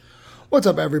What's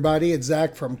up, everybody? It's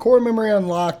Zach from Core Memory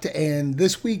Unlocked, and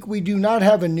this week we do not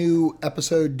have a new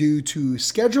episode due to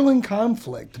scheduling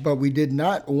conflict, but we did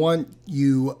not want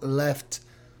you left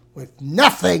with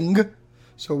nothing,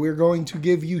 so we're going to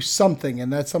give you something,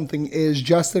 and that something is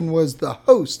Justin was the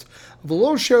host of a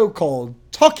little show called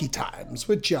Talkie Times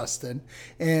with Justin,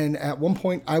 and at one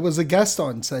point I was a guest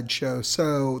on said show.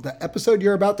 So the episode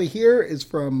you're about to hear is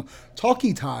from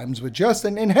Talkie Times with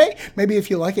Justin, and hey, maybe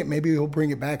if you like it, maybe he'll bring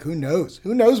it back. Who knows?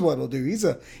 Who knows what he'll do? He's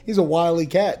a wily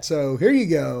cat. So here you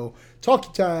go,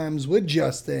 Talkie Times with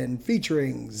Justin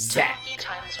featuring Zach. Talkie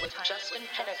Times with Justin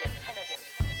Hennigan.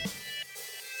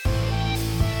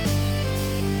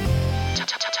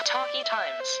 Talkie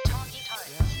Times.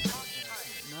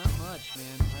 Not much, man.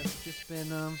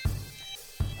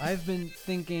 I've been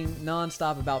thinking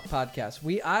nonstop about podcasts.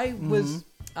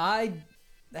 I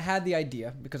had the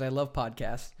idea because I love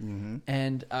podcasts,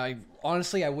 and I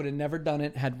would have never done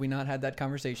it had we not had that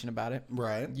conversation about it.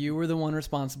 Right. You were the one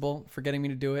responsible for getting me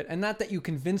to do it, and not that you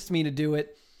convinced me to do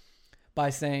it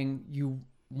by saying you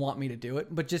want me to do it,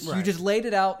 but just you just laid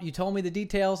it out. You told me the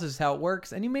details, this is how it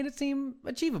works, and you made it seem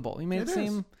achievable. You made it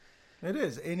seem. It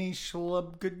is. Any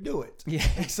schlub could do it. Yeah.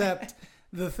 Except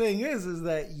the thing is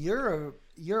that you're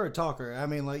a talker. I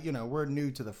mean, like, you know, we're new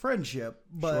to the friendship,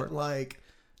 but like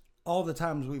all the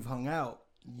times we've hung out,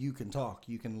 you can talk.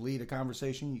 You can lead a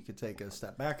conversation. You could take a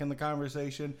step back in the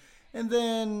conversation. And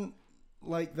then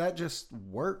like that just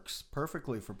works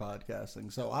perfectly for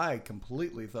podcasting. So I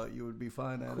completely thought you would be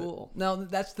fine at it. Cool. Now,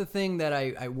 that's the thing that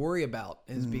I worry about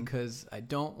is because I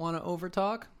don't want to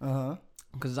overtalk.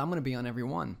 Because I'm going to be on every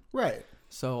one. Right.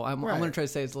 So I'm going to try to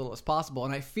say as little as possible.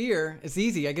 And I fear it's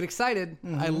easy. I get excited.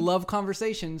 I love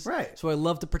conversations. Right. So I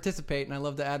love to participate and I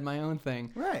love to add my own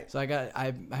thing. Right. So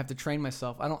I have to train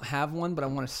myself. I don't have one, but I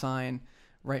want a sign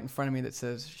right in front of me that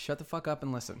says, shut the fuck up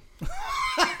and listen.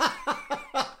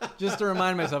 Just to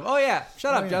remind myself,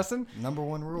 shut up, Justin. Number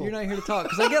one rule. You're not here to talk.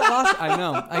 Because I get lost. I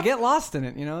know. I get lost in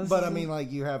it, you know. But I mean, like,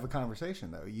 you have a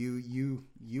conversation, though.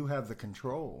 You have the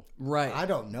control. Right. I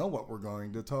don't know what we're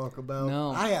going to talk about. No.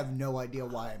 I have no idea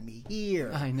why I'm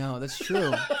here. I know. That's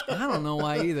true. I don't know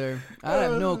why either. I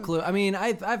have no clue. I mean,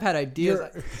 I've had ideas.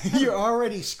 You're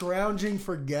already scrounging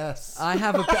for guests. I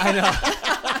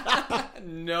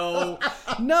know.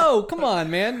 No, come on,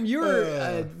 man. You're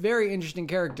a very interesting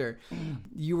character.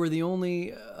 You were the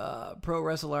only pro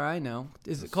wrestler I know.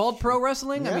 Is it called pro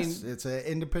wrestling? Yes, I mean, it's an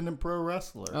independent pro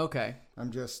wrestler. Okay.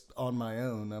 I'm just on my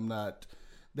own. I'm not...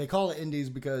 They call it indies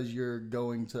because you're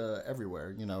going to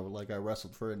everywhere. You know, like I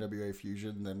wrestled for NWA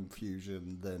Fusion, then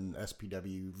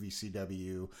SPW,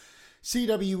 VCW,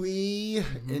 CWE,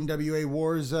 NWA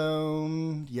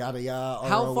Warzone, yada yada.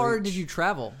 How ROH. far did you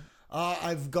travel?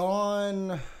 I've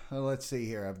gone, let's see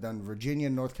here. I've done Virginia,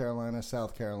 North Carolina,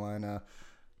 South Carolina,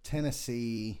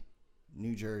 Tennessee,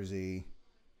 New Jersey,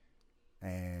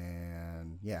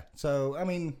 and yeah. So, I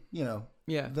mean, you know,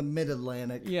 the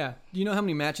Mid-Atlantic. Yeah. Do you know how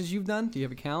many matches you've done? Do you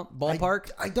have a count?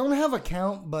 Ballpark? I don't have a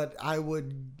count, but I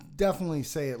would definitely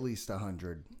say at least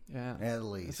 100. Yeah. At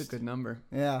least. That's a good number.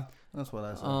 Yeah, that's what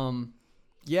I said.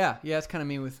 Yeah, it's kind of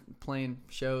me with playing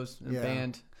shows and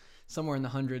band. Somewhere in the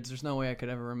hundreds. There's no way I could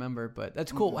ever remember, but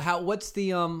that's cool. What's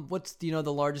the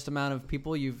the largest amount of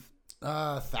people you've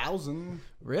 1,000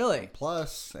 really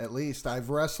plus at least. I've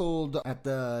wrestled at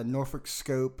the Norfolk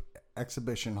Scope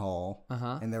Exhibition Hall,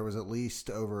 and there was at least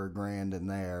over $1,000 in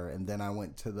there. And then I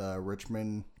went to the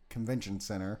Richmond Convention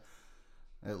Center,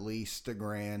 at least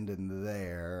 $1,000 in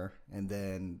there. And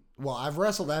then, I've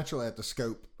wrestled actually at the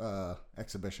Scope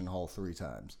Exhibition Hall 3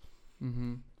 times.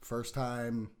 First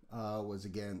time was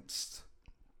against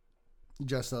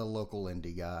just a local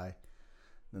indie guy.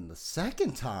 Then the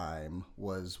second time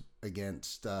was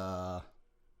against, I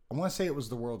want to say it was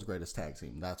the world's greatest tag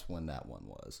team. That's when that one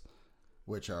was,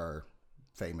 which are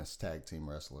famous tag team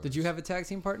wrestlers. Did you have a tag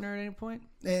team partner at any point?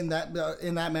 In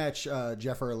that match,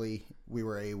 Jeff Early, we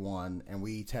were A1, and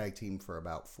we tag teamed for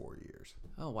about 4 years.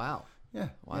 Oh, wow. Yeah.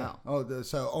 Wow. Yeah. Oh,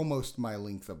 so almost my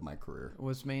length of my career. It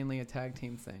was mainly a tag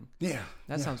team thing. Yeah.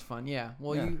 That sounds fun. Yeah.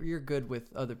 Well, you're good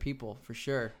with other people for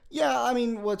sure. Yeah. I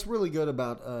mean, what's really good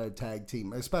about a tag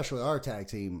team, especially our tag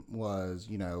team, was,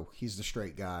 you know, he's the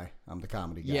straight guy. I'm the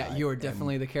comedy guy. Yeah. You are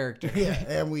definitely the character. Yeah.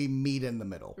 And we meet in the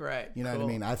middle. Right. You know what I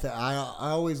mean? I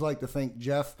always like to think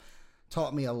Jeff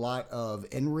taught me a lot of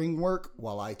in-ring work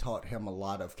while I taught him a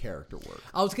lot of character work.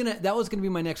 That was gonna be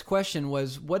my next question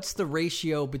was what's the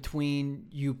ratio between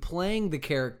you playing the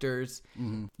characters,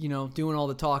 you know, doing all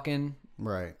the talking,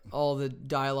 right, all the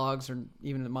dialogues or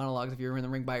even the monologues if you're in the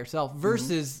ring by yourself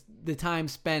versus the time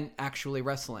spent actually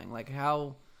wrestling? Like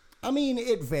how? I mean,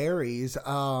 it varies.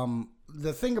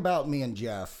 The thing about me and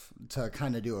Jeff, to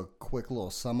kind of do a quick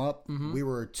little sum up, we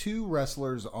were 2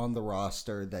 wrestlers on the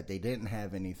roster that they didn't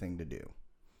have anything to do.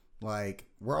 Like,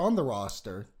 we're on the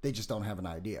roster, they just don't have an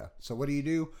idea. So what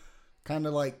do? Kind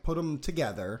of like put them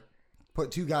together,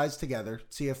 put 2 guys together,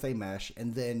 see if they mesh,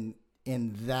 and then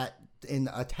in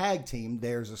a tag team,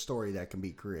 there's a story that can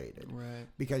be created. Right.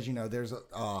 Because, there's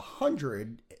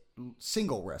 100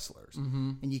 single wrestlers,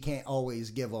 and you can't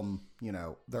always give them,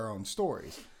 their own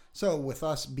stories. So with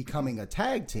us becoming a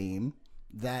tag team,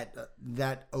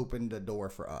 that opened a door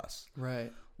for us.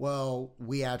 Right. Well,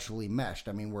 we actually meshed.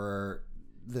 I mean, we're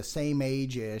the same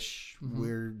age-ish.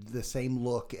 We're the same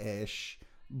look-ish,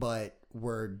 but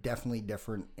we're definitely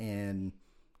different. And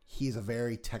he's a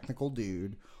very technical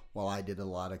dude, while I did a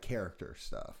lot of character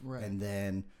stuff. Right. And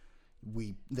then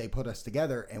they put us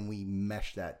together, and we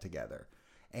meshed that together.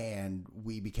 And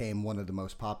we became one of the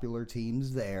most popular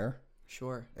teams there.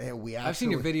 Sure. And I've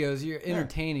seen your videos. You're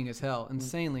entertaining as hell.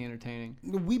 Insanely entertaining.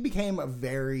 We became a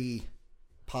very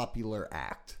popular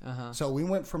act. So we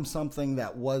went from something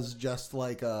that was just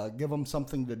like give them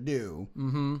something to do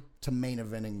to main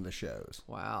eventing the shows.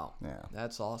 Wow. Yeah.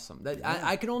 That's awesome.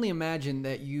 I can only imagine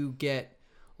that you get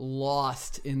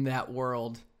lost in that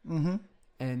world and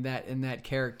that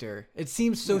character. It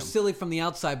seems so silly from the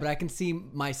outside, but I can see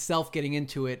myself getting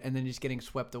into it and then just getting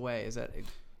swept away. Is that...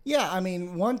 Yeah, I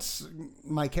mean, once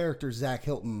my character Zach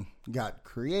Hilton got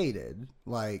created,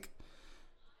 like,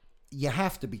 you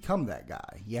have to become that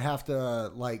guy. You have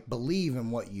to believe in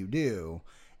what you do,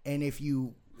 and if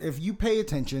you pay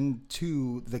attention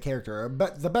to the character,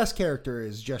 but the best character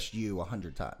is just you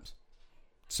 100 times.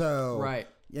 So right.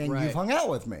 And you've hung out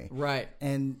with me. Right.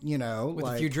 And, with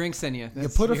a few drinks in you. You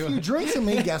put a few drinks in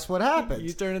me, guess what happens?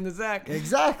 You turn into Zach.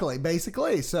 Exactly,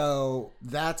 basically. So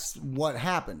that's what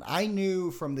happened. I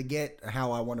knew from the get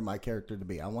how I wanted my character to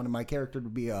be. I wanted my character to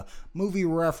be a movie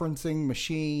referencing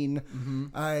machine.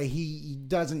 He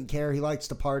doesn't care. He likes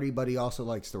to party, but he also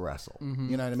likes to wrestle.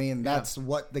 You know what I mean? That's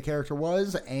what the character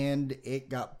was, and it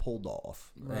got pulled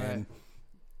off. Right. And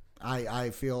I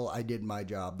feel I did my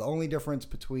job. The only difference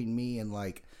between me and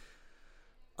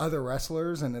other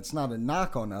wrestlers, and it's not a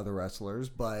knock on other wrestlers,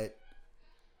 but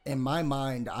in my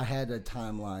mind, I had a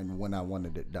timeline when I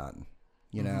wanted it done.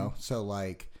 You know? So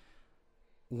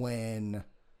when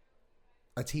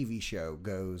a TV show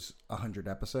goes 100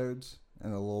 episodes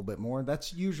and a little bit more,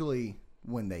 that's usually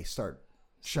when they start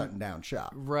shutting down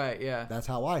shop. Right, yeah. That's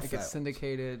how I felt. It gets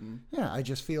syndicated. And... Yeah, I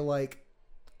just feel like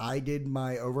I did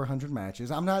my over 100 matches.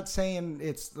 I'm not saying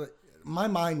my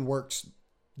mind works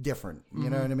different. You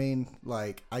know what I mean?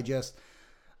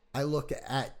 I look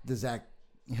at the Zach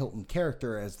Hilton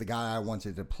character as the guy I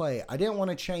wanted to play. I didn't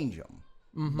want to change him.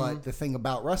 But the thing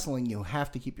about wrestling, you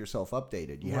have to keep yourself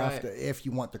updated. You have to, if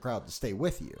you want the crowd to stay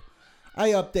with you.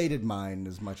 I updated mine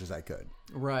as much as I could.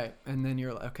 Right. And then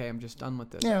you're like, okay, I'm just done with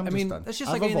this. Yeah, I mean, done. That's just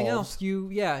I've like anything evolved.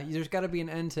 else. There's got to be an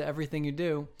end to everything you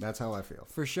do. That's how I feel.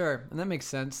 For sure. And that makes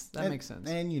sense. That makes sense.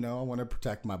 And, I want to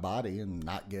protect my body and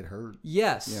not get hurt.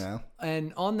 Yes.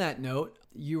 And on that note,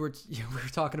 you were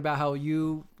talking about how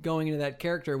you going into that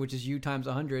character, which is you times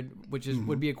 100, which is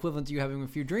would be equivalent to you having a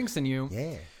few drinks in you.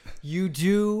 Yeah. You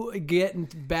do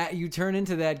you turn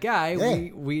into that guy.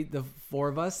 Yeah. We the 4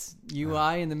 of us, you,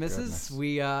 I, and the missus,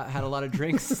 we had a lot of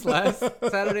drinks last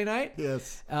Saturday night.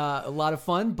 Yes. A lot of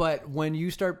fun. But when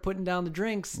you start putting down the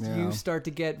drinks, you start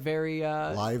to get very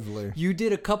lively. You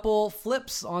did a couple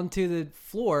flips onto the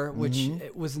floor, which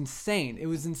it was insane. It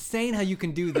was insane how you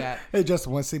can do that. Hey,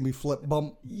 Justin, want to see me flip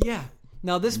bump? Yeah.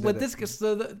 Now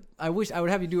I wish I would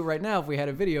have you do it right now if we had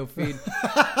a video feed.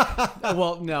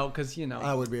 Well, no, because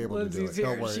I would be able to do it. Lindsay's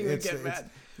Don't here. worry. She would get mad.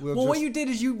 Well, what you did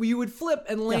is you would flip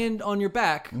and land on your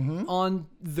back on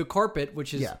the carpet,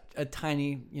 which is a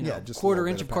tiny, just a quarter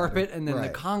little inch bit of of carpet, padding. and then the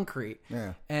Right. concrete.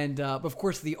 Yeah. And of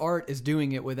course, the art is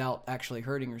doing it without actually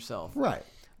hurting yourself. Right.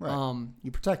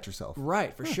 You protect yourself.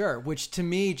 Right, for sure. Which to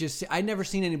me, I'd never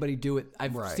seen anybody do it.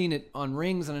 I've Right. seen it on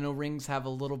rings, and I know rings have a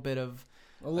little bit of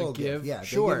A little give. bit. Yeah.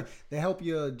 Sure. They help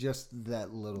you just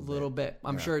that little bit.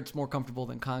 I'm sure it's more comfortable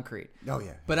than concrete. Oh,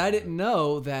 yeah. But I didn't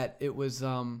know that it was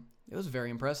very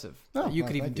impressive. Oh, you well,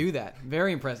 could even thank do that.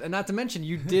 Very impressive. And not to mention,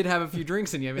 you did have a few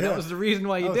drinks in you. I mean, that was the reason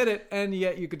why you did it. And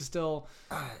yet you could still...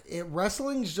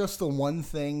 Wrestling's just the one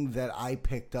thing that I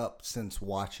picked up since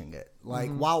watching it.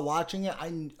 While watching it,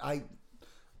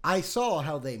 I saw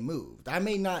how they moved. I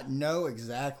may not know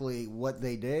exactly what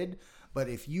they did, but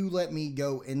if you let me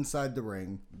go inside the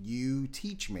ring, you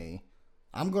teach me,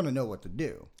 I'm going to know what to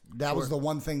do. That was the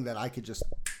one thing that I could just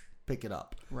pick it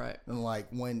up. Right. And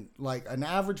when an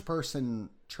average person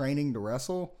training to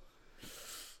wrestle,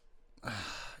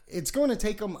 it's going to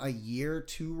take them a year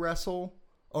to wrestle,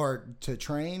 or to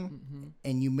train,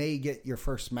 and you may get your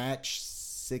first match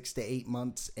 6 to 8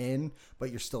 months in, but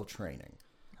you're still training.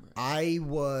 Right. I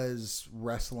was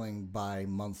wrestling by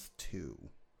month 2.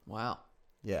 Wow.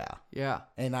 Yeah. Yeah.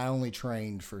 And I only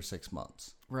trained for 6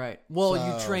 months. Right. Well,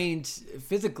 you trained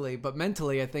physically, but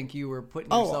mentally, I think you were putting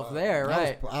yourself there,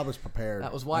 right? I was prepared.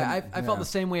 That was why I felt the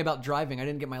same way about driving. I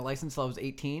didn't get my license until I was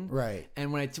 18. Right.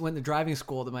 And when I went to driving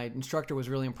school, my instructor was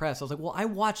really impressed. I was like, well, I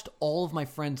watched all of my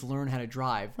friends learn how to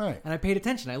drive. Right. And I paid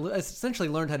attention. I essentially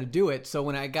learned how to do it. So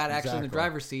when I got actually in the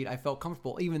driver's seat, I felt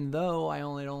comfortable, even though I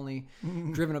only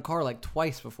driven a car like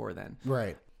twice before then.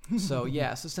 Right. So,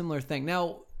 yeah, it's a similar thing.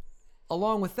 Now,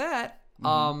 along with that,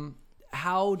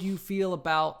 how do you feel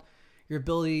about your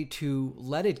ability to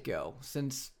let it go?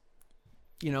 Since,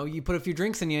 you put a few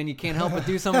drinks in you and you can't help but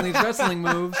do some of these wrestling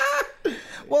moves.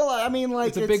 Well, I mean, like,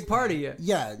 it's a big part of you.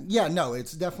 Yeah. No,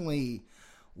 it's definitely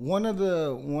one of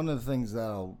the things that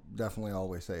I'll definitely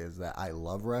always say is that I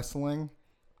love wrestling.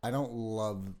 I don't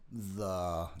love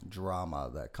the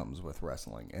drama that comes with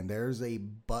wrestling, and there's a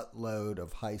buttload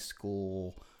of high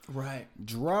school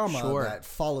drama that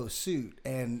follows suit.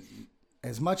 And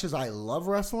as much as I love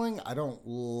wrestling, I don't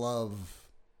love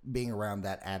being around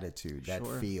that attitude, that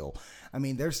feel. I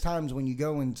mean, there's times when you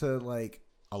go into like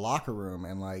a locker room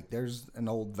and like there's an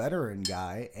old veteran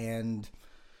guy and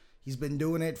he's been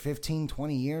doing it 15,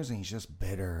 20 years and he's just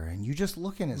bitter. And you just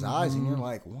look in his eyes and you're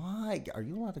like, why? Are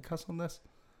you allowed to cuss on this?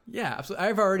 Yeah, absolutely.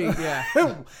 I've already, yeah.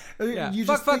 You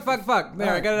fuck.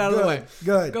 There, I got it out of the way.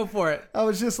 Good. Go for it. I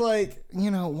was just like,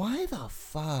 why the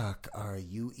fuck are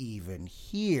you even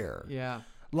here? Yeah.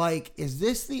 Like, is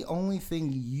this the only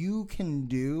thing you can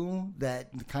do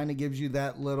that kind of gives you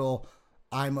that little,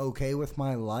 I'm okay with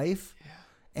my life?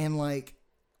 Yeah. And like,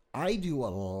 I do a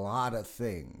lot of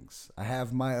things. I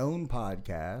have my own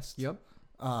podcast. Yep.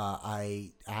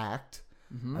 I act.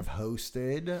 I've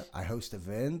hosted. I host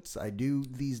events. I do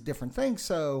these different things.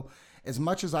 So as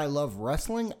much as I love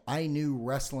wrestling, I knew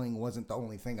wrestling wasn't the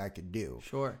only thing I could do.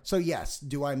 Sure. So yes,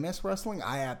 do I miss wrestling?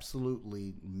 I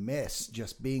absolutely miss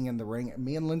just being in the ring.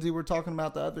 Me and Lindsay were talking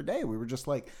about the other day. We were just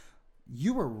like,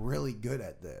 you were really good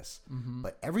at this.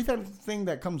 But everything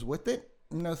that comes with it,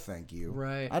 no thank you.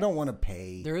 Right. I don't want to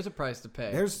pay. There is a price to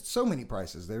pay. There's so many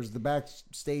prices. There's the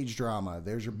backstage drama.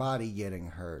 There's your body getting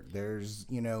hurt. There's,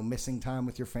 missing time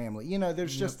with your family.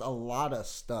 There's just a lot of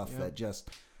stuff that just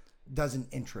doesn't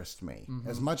interest me.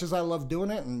 As much as I love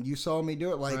doing it, and you saw me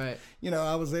do it, like,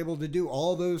 I was able to do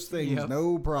all those things,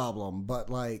 no problem. But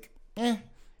like, I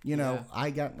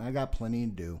got plenty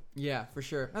to do. Yeah, for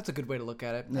sure. That's a good way to look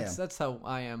at it. That's how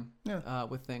I am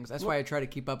with things. That's why I try to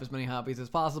keep up as many hobbies as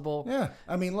possible. Yeah.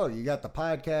 I mean, look, you got the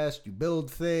podcast, you build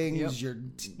things,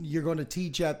 you're going to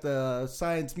teach at the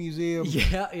Science Museum.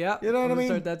 Yeah. You know what I mean?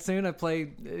 Start that soon. I play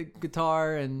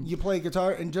guitar and... You play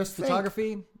guitar and just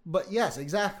photography. But yes,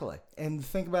 exactly. And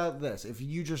think about this. If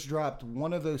you just dropped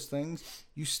one of those things,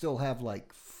 you still have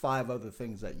like 5 other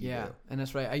things that you do. Yeah, and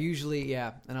that's right. I usually,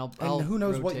 and I'll who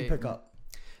knows rotate. What you pick up.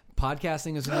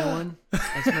 Podcasting is a new one.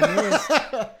 That's my newest.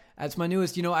 That's my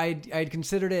newest. I'd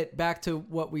considered it back to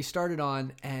what we started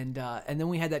on, and then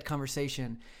we had that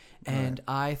conversation, and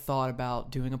I thought about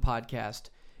doing a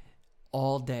podcast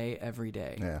all day, every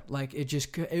day. Yeah. Like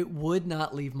it would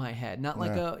not leave my head. Not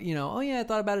like I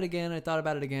thought about it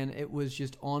again. It was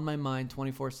just on my mind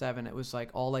 24/7. It was like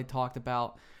all I talked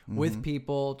about with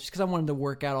people, just because I wanted to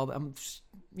work out all the,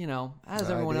 how does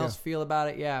everyone else feel about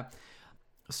it? Yeah.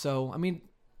 So, I mean,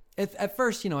 at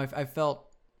first, I felt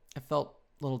a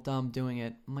little dumb doing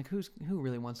it. I'm like, who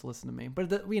really wants to listen to me?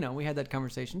 But we had that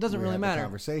conversation. It doesn't really matter.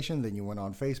 Conversation. Then you went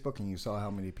on Facebook and you saw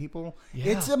how many people.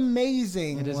 Yeah. It's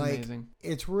amazing. It is amazing.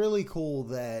 It's really cool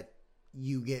that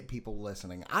you get people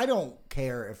listening. I don't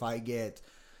care if I get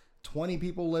 20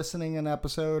 people listening an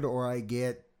episode or I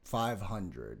get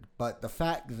 500. But the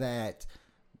fact that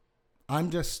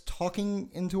I'm just talking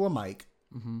into a mic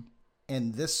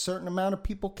and this certain amount of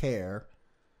people care,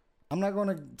 I'm not going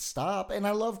to stop. And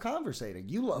I love conversating.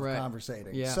 You love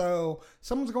conversating. Yeah. So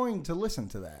someone's going to listen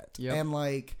to that. Yep. And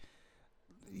like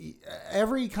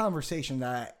every conversation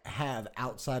that I have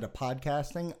outside of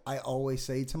podcasting, I always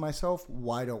say to myself,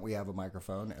 why don't we have a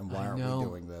microphone and why aren't we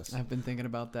doing this? I've been thinking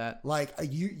about that. Like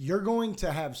you're going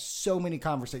to have so many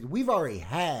conversations. We've already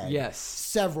had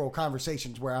several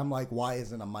conversations where I'm like, why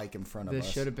isn't a mic in front of us?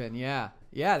 This should have been, yeah.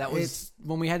 Yeah, that was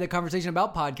when we had the conversation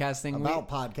about podcasting.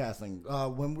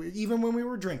 When we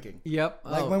were drinking. Yep.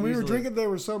 Like when we were drinking, there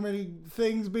were so many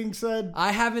things being said.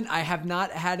 I have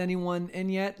not had anyone in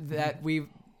yet that we've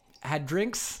had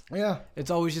drinks. Yeah.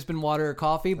 It's always just been water or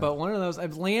coffee, but one of those,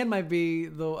 Leanne might be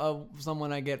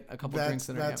someone I get a couple drinks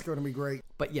in. That's going to be great.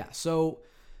 But yeah, so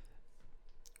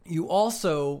you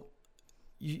also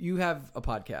you have a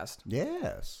podcast.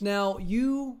 Yes. Now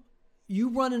you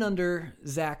run it under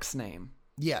Zach's name.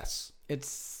 Yes.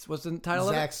 What's the title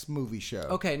of it? Zach's movie show.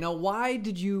 Okay, now why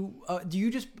did you do you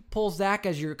just pull Zach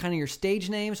as your kind of your stage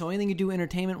name? So anything you do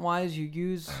entertainment wise, you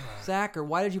use Zach, or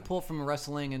why did you pull it from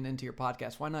wrestling and into your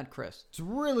podcast? Why not Chris? It's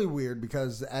really weird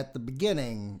because at the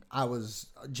beginning I was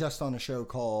just on a show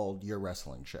called Your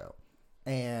Wrestling Show.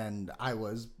 And I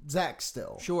was Zach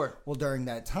still. Sure. Well, during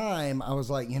that time, I was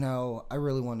like, I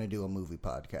really want to do a movie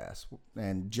podcast.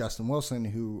 And Justin Wilson,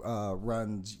 who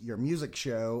runs Your Music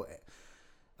Show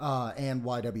and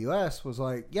YWS, was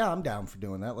like, yeah, I'm down for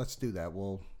doing that. Let's do that.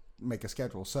 We'll make a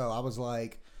schedule. So I was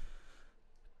like,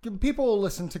 people will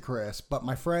listen to Chris, but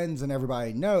my friends and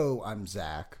everybody know I'm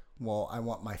Zach. Well, I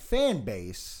want my fan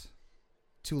base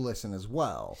to listen as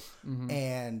well. Mm-hmm.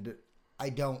 And I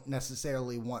don't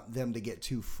necessarily want them to get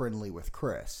too friendly with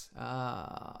Chris.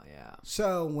 Yeah.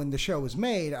 So when the show was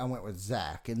made, I went with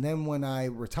Zach. And then when I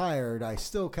retired, I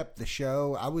still kept the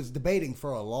show. I was debating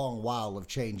for a long while of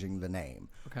changing the name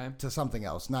to something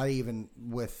else. Not even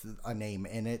with a name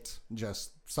in it,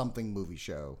 just something movie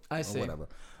show or whatever.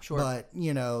 Sure. But,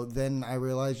 then I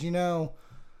realized,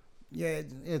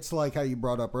 it's like how you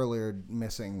brought up earlier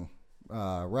missing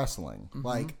wrestling. Mm-hmm.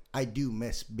 Like, I do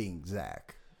miss being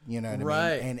Zach. You know what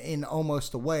I mean? And in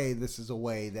almost a way, this is a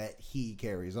way that he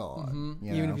carries on.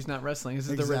 Mm-hmm. Even if he's not wrestling. This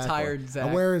is the retired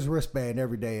Zach. I wear his wristband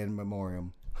every day in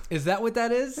memoriam. Is that what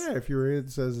that is? Yeah, if you read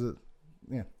it says it.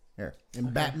 Yeah, here.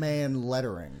 In Batman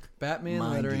lettering.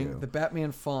 Batman lettering. The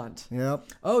Batman font. Yep.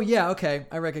 Oh, yeah, okay.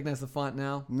 I recognize the font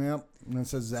now. Yep. And it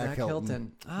says Zach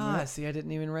Hilton. See, I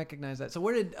didn't even recognize that. So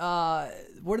where did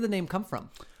the name come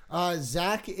from?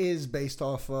 Zach is based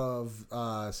off of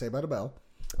Saved by the Bell.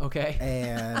 Okay.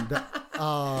 And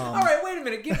all right, wait a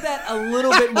minute. Give that a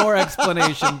little bit more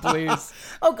explanation, please.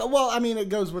 Okay. Well, I mean, it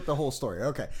goes with the whole story.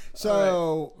 Okay.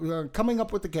 So coming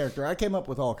up with the character, I came up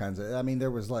with all kinds of. I mean,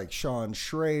 there was like Sean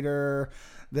Schrader.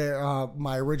 There,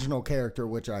 my original character,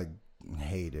 which I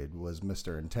hated, was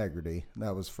Mr. Integrity.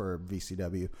 That was for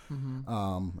VCW.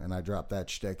 Mm-hmm. And I dropped that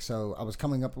shtick. So I was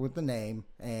coming up with the name,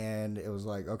 and it was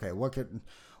like, okay,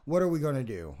 what are we going to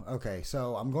do? Okay,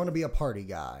 so I'm going to be a party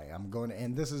guy.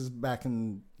 And this is back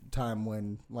in time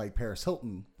when like Paris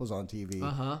Hilton was on TV,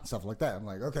 stuff like that. I'm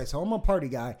like, okay, so I'm a party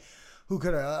guy. Who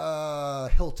could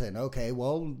Hilton? Okay,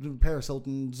 well, Paris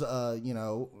Hilton's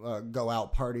go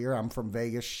out partier. I'm from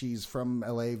Vegas. She's from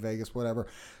LA, Vegas, whatever.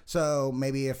 So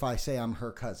maybe if I say I'm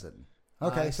her cousin.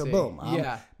 Okay, so boom.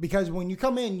 Because when you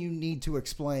come in, you need to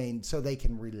explain so they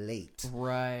can relate.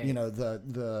 Right.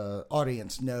 The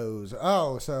audience knows,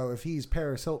 so if he's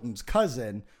Paris Hilton's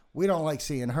cousin, we don't like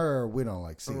seeing her, we don't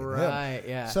like seeing him. Right,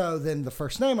 yeah. So then the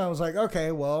first name, I was like,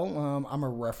 okay, well, I'm a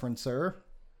referencer.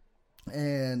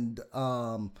 And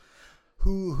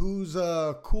who's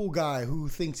a cool guy who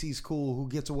thinks he's cool, who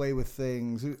gets away with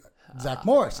things? Zach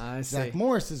Morris. I see. Zach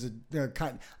Morris is a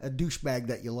douchebag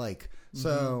that you like.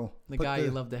 So the guy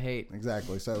you love to hate.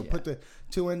 Exactly. So put the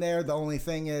two in there. The only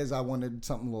thing is I wanted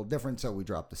something a little different, so we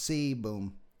dropped the C.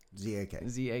 Boom.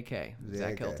 Z-A-K.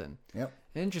 Zach Hilton. Yep.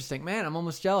 Interesting. Man, I'm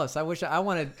almost jealous. I wish I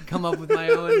wanted to come up with my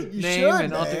own name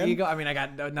and alter ego. I mean, I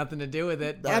got nothing to do with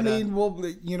it. But, I mean,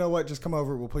 you know what? Just come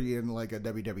over. We'll put you in like a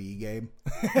WWE game.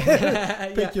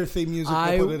 Pick your theme music.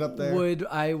 We'll put it up there.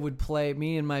 I would play,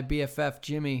 me and my BFF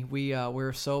Jimmy.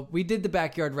 We did the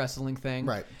backyard wrestling thing.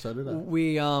 Right. So did I.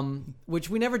 Which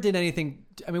we never did anything.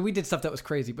 I mean, we did stuff that was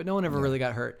crazy, but no one ever really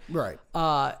got hurt. Right.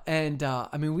 I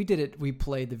mean, we did it. We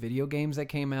played the video games that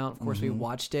came out. Of course, we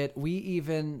watched it. We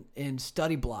even in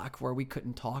study block where we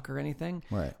couldn't talk or anything.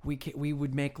 Right. We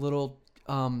would make little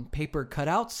paper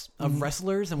cutouts of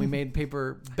wrestlers, and we made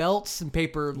paper belts and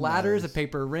paper ladders, a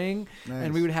paper ring,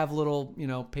 and we would have little,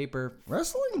 paper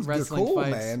wrestling's cool,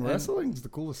 fights. Man. Wrestling's the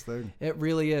coolest thing. It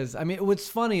really is. I mean, what's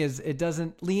funny is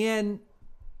Leanne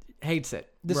hates it.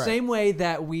 The same way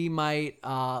that we might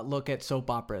look at soap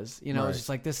operas. It's just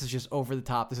like, this is just over the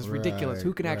top. This is ridiculous.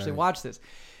 Who can actually watch this?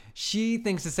 She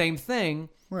thinks the same thing,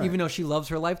 even though she loves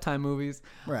her Lifetime movies.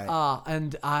 Right.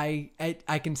 And I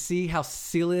can see how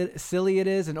silly it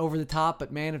is and over the top.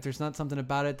 But man, if there's not something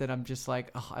about it that I'm just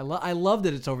like, I love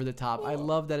that it's over the top. I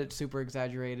love that it's super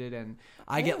exaggerated, and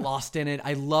I get lost in it.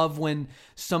 I love when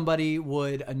somebody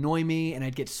would annoy me and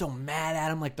I'd get so mad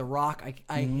at him, like The Rock.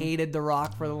 I hated The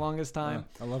Rock for the longest time.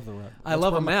 I love The Rock. I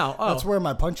love him now. That's where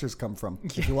my punches come from.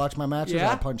 If you watch my matches,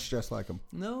 I punch just like him.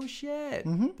 No shit.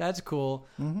 That's cool.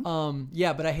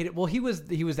 Yeah, but I hate it. Well, he was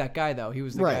that guy though. He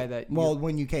was the guy that. Well,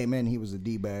 when you came in, he was a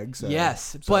d-bag. So,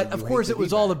 yes, so but of course it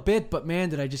was all a D-bag. bit. But man,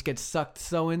 did I just get sucked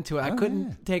so into it? I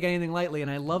couldn't take anything lightly, and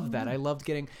I loved that. I loved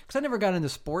getting because I never got into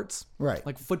sports, Right.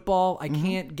 Like football, I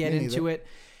can't get Me into neither. it.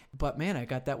 But man, I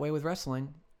got that way with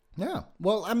wrestling. Yeah.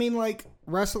 Well, I mean, like,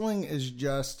 wrestling is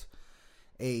just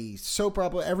a soap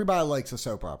opera. Everybody likes a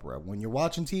soap opera. When you're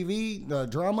watching TV, the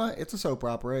drama, it's a soap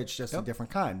opera. It's just a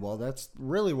different kind. Well, that's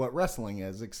really what wrestling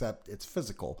is, except it's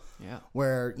physical. Yeah.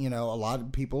 Where, you know, a lot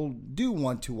of people do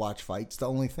want to watch fights. The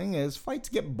only thing is, fights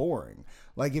get boring.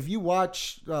 Like, if you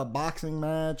watch a boxing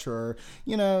match or,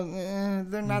 you know,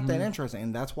 they're not that interesting.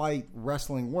 And that's why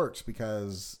wrestling works,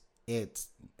 because it's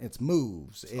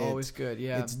moves. It's always good,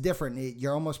 yeah. It's different.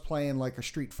 You're almost playing like a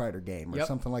Street Fighter game or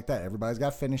something like that. Everybody's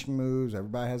got finishing moves.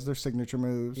 Everybody has their signature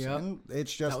moves. Yep. And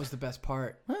it's just... That was the best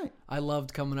part. Right. I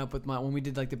loved coming up with when we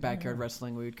did like the backyard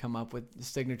wrestling, we would come up with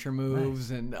signature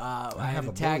moves, and I had have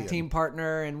a a tag billion. team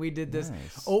partner, and we did this.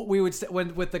 Nice. Oh, we would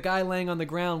when with the guy laying on the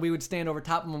ground, we would stand over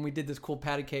top of him, and we did this cool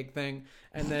patty cake thing,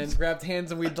 and then grabbed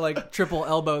hands, and we'd like triple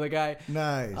elbow the guy.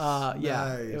 Nice.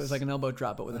 Yeah, Nice. it was like an elbow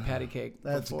drop, but with a patty cake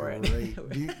That's before great.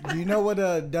 it. do you know what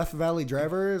a Death Valley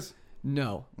Driver is?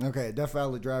 No. Okay, Death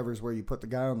Valley Driver is where you put the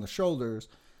guy on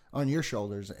your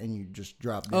shoulders, and you just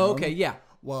drop down. Oh, okay, yeah.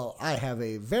 Well, I have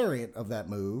a variant of that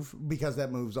move, because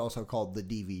that move's also called the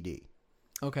DVD.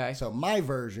 Okay. So my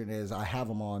version is I have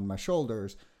them on my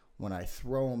shoulders. When I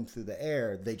throw them through the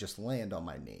air, they just land on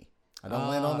my knee. I don't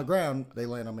land on the ground. They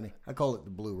land on my knee. I call it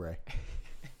the Blu-ray.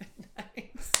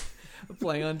 Nice.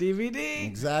 Playing on DVD.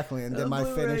 Exactly. And then my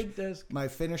Blu-ray disc. my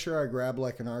finisher, I grab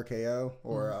like an RKO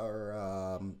or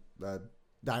a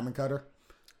diamond cutter.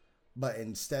 But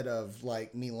instead of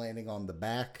like me landing on the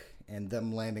back and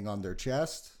them landing on their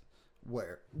chest,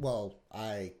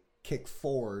 I kick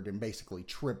forward and basically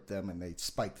trip them, and they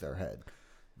spike their head.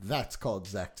 That's called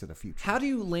Zack to the Future. How do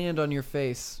you land on your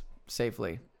face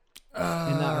safely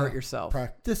and not hurt yourself?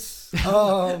 Practice.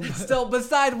 Still,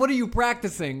 besides, what are you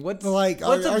practicing? What's Like,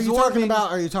 what's are you talking absorbing-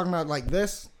 about? Are you talking about like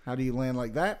this? How do you land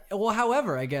like that? Well,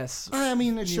 however, I guess. I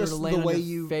mean, it's You were just to land the on way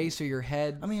your you face or your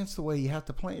head. I mean, it's the way you have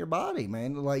to plant your body,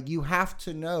 man. Like, you have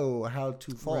to know how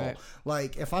to fall. Right.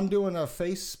 Like, if I'm doing a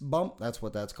face bump, that's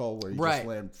what that's called, where you Right. just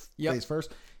land Yep. face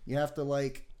first. You have to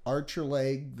like arch your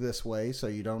leg this way so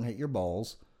you don't hit your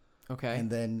balls, Okay.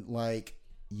 and then like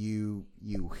you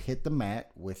hit the mat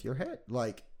with your head,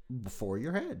 like before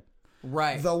your head.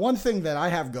 right. The one thing that I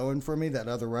have going for me that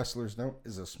other wrestlers don't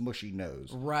is a smushy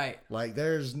nose. right. Like,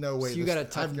 there's no way. So you got to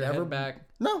tuck your head back.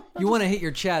 No, You want to hit your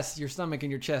chest, your stomach,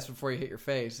 and your chest before you hit your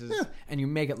face, and you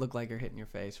make it look like you're hitting your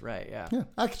face. Right? Yeah. Yeah,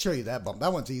 I can show you that bump.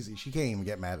 That one's easy. She can't even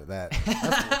get mad at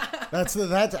that. That's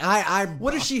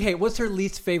What does she hate? What's her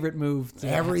least favorite move? to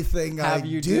everything have I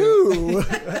you do.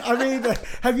 I mean,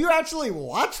 have you actually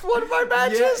watched one of my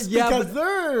matches? Yeah, because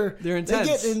but they're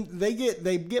intense.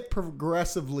 They get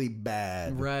progressively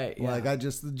bad. Right, yeah. Like,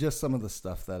 just some of the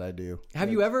stuff that I do.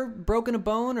 Have you ever broken a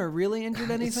bone or really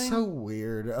injured anything? It's so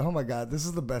weird. Oh my God, this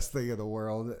is the best thing in the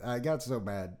world. I got so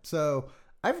bad. So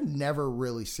I've never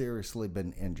really seriously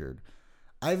been injured.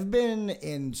 I've been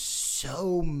in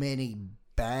so many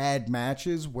bad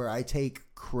matches where I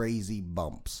take crazy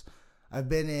bumps. I've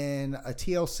been in a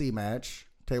TLC match,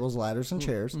 tables, ladders, and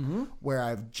chairs, where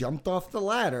I've jumped off the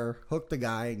ladder, hooked the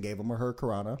guy, and gave him a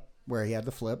hurricanrana where he had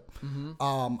to flip.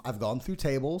 I've gone through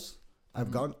tables.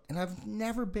 And I've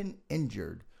never been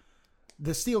injured.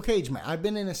 The steel cage match. I've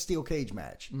been in a steel cage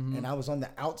match, and I was on the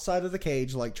outside of the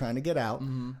cage, like trying to get out.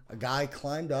 A guy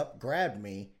climbed up, grabbed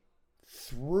me,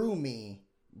 threw me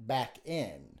back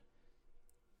in.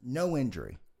 No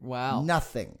injury. Wow.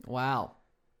 Nothing. Wow.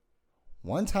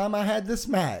 One time I had this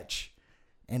match,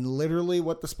 and literally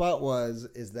what the spot was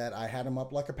is that I had him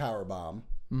up like a power bomb,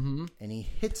 and he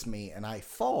hits me, and I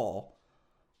fall.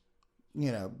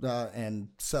 And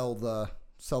sell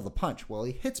the punch. Well,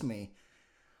 he hits me.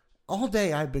 All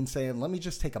day I've been saying, let me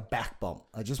just take a back bump.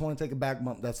 I just want to take a back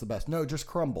bump. That's the best. No, just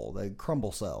crumble. They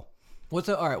crumble sell.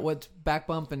 What's back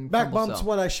bump and Back crumble bump's cell?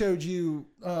 what I showed you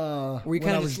Where you when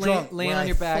kinda I was just lay drunk. on where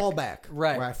your back. fall back.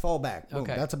 Right. Where I fall back. Boom,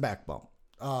 Okay. that's a back bump.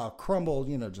 Crumble,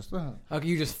 just... Okay,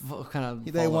 you just kind of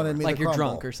They wanted me like to you're crumble.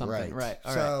 drunk or something, right?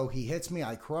 All right. So he hits me,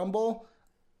 I crumble.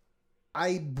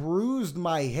 I bruised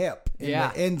my hip in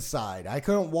Yeah. the inside. I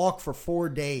couldn't walk for 4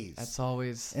 days. That's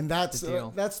always that's the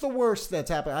deal. that's the worst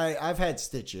that's happened. I've had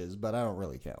stitches, but I don't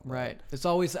really count. Right. It's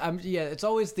always it's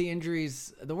always the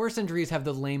injuries. The worst injuries have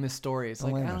the lamest stories.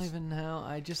 Like I don't lamest. even know.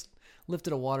 I just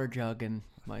lifted a water jug and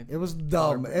my. It was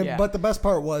dumb. Yeah. But the best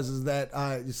part is that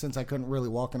since I couldn't really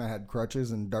walk and I had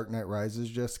crutches and Dark Knight Rises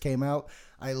just came out,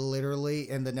 I literally,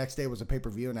 and the next day was a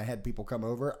pay-per-view and I had people come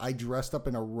over. I dressed up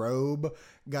in a robe,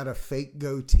 got a fake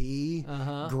goatee,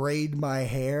 grayed my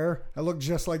hair. I looked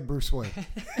just like Bruce Wayne.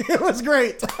 It was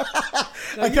great.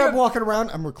 I kept walking around.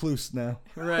 I'm recluse now.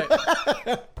 Right.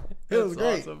 It was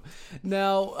great. Awesome.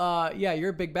 Now,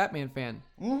 you're a big Batman fan.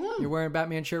 Mm-hmm. You're wearing a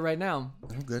Batman shirt right now. Oh,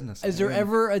 goodness. Is there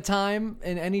ever a time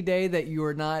in any day that you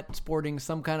are not sporting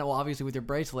some kind of, well, obviously with your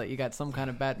bracelet, you got some kind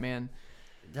of Batman.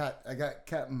 I got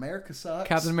Captain America socks.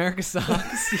 Captain America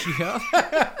socks. Yeah.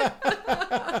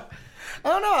 I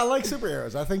don't know. I like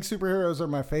superheroes. I think superheroes are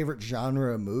my favorite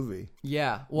genre of movie.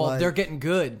 Yeah. Well, they're getting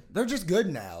good. They're just good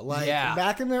now.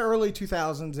 Back in the early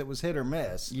 2000s, it was hit or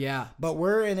miss. Yeah. But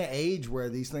we're in an age where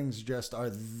these things just are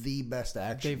the best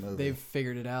action movie. They've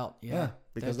figured it out. Yeah.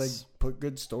 Because they put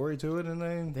good story to it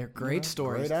and they're great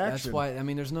stories. Great action. That's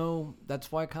why, that's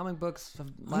why comic books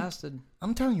have lasted.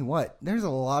 I'm telling you what, there's a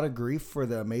lot of grief for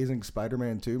the Amazing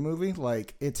Spider-Man 2 movie.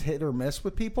 Like, it's hit or miss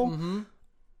with people. Mm-hmm.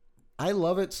 I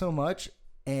love it so much,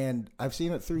 and I've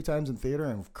seen it 3 times in theater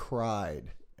and I've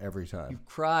cried every time. You've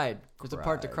cried. There's a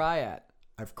part to cry at.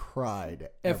 I've cried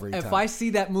every time. If I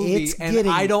see that movie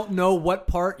I don't know what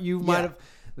part you might have,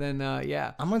 then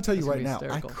I'm going to tell you right now,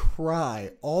 hysterical. I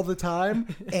cry all the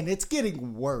time, and it's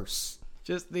getting worse.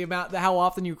 Just the amount, how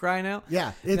often you cry now?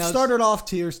 Yeah. It started off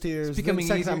tears. It's becoming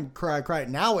then easier. Time cry.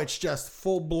 Now it's just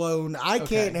full blown. I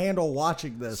can't handle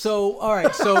watching this. So, all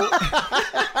right. So,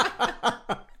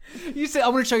 you said,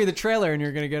 I'm going to show you the trailer and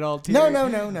you're going to get all teary.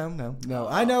 No.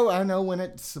 I know when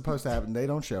it's supposed to happen. They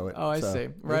don't show it. Oh, I see.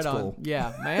 Right on. Cool.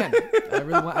 Yeah, man.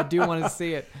 I do want to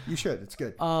see it. You should. It's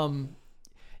good.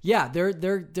 Yeah,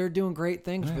 they're doing great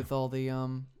things with all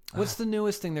the what's the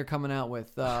newest thing they're coming out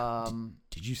with?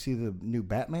 Did you see the new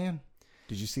Batman?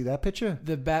 Did you see that picture?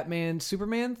 The Batman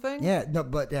Superman thing? Yeah, no,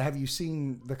 but have you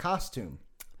seen the costume?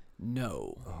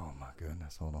 No. Oh my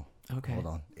goodness, hold on. Okay. Hold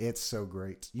on. It's so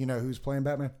great. You know who's playing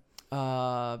Batman? Ben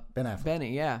Affleck.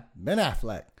 Benny, yeah. Ben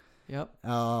Affleck. Yep.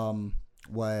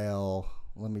 Well,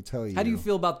 let me tell you. How do you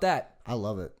feel about that? I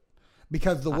love it.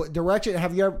 Because the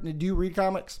direction, do you read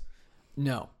comics?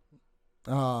 No.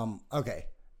 Okay.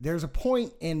 There's a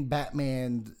point in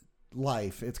Batman's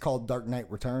life. It's called Dark Knight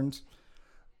Returns.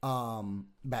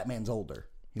 Batman's older.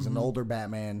 He's an older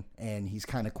Batman, and he's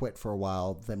kind of quit for a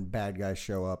while. Then bad guys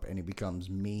show up, and he becomes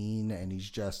mean, and he's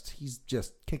just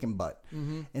kicking butt.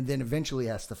 Mm-hmm. And then eventually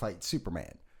has to fight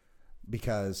Superman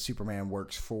because Superman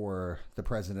works for the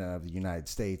president of the United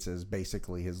States as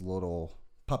basically his little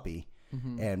puppy,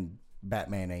 and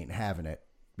Batman ain't having it.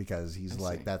 Because he's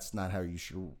like, that's not how you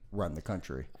should run the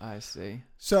country. I see.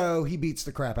 So he beats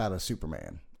the crap out of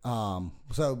Superman.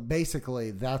 So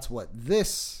basically, that's what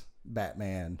this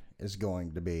Batman is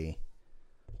going to be.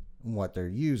 What they're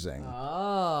using.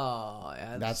 Oh,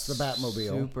 that's the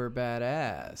Batmobile. Super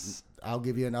badass. I'll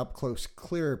give you an up close,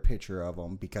 clear picture of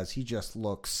him because he just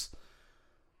looks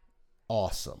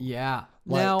awesome. Yeah.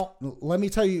 Now, let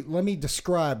me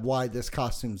describe why this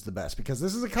costume's the best, because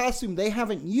this is a costume they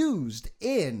haven't used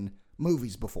in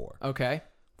movies before. Okay.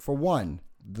 For one,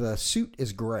 the suit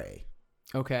is gray.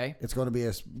 Okay. It's going to be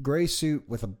a gray suit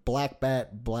with a black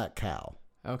bat, black cow.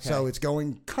 Okay. So it's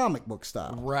going comic book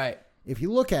style. Right. If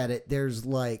you look at it, there's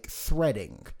like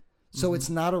threading. So it's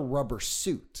not a rubber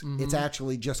suit. It's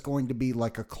actually just going to be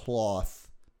like a cloth,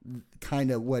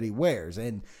 kind of what he wears.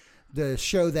 And to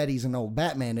show that he's an old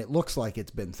Batman, it looks like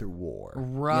it's been through war.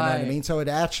 Right. You know what I mean? So it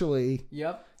actually...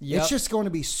 Yep. It's just going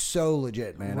to be so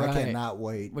legit, man. Right. I cannot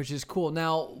wait. Which is cool.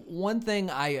 Now, one thing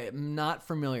I am not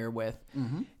familiar with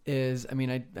is, I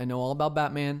know all about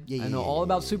Batman. I know all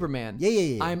about Superman.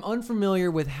 Yeah. I'm unfamiliar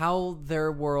with how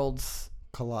their worlds...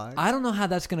 collide. I don't know how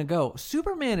that's going to go.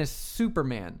 Superman is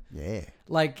Superman. Yeah.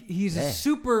 Like, he's a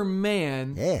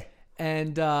Superman. Yeah.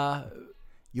 And...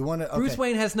 You want to? Okay. Bruce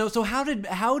Wayne has no. So how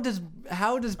does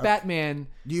Batman?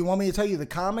 Do you want me to tell you the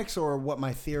comics or what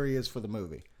my theory is for the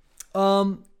movie?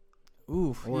 Or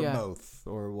both,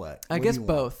 or what? I guess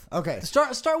both. Okay.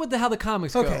 Start with how the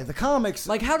comics go. Okay, the comics.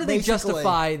 Like, how do they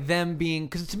justify them being?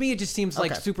 Because to me, it just seems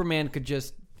like Superman could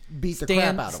just beat the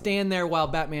crap out of him. Stand there while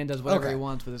Batman does whatever he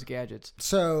wants with his gadgets.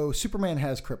 So Superman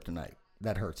has kryptonite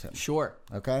that hurts him. Sure.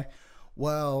 Okay.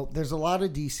 Well, there's a lot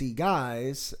of DC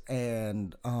guys,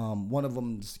 and one of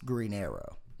them's Green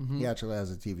Arrow. He actually has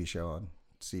a TV show on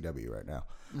CW right now.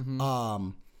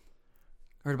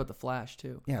 Heard about the Flash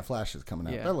too. Yeah, Flash is coming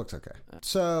out. Yeah. That looks okay.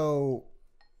 So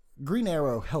Green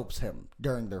Arrow helps him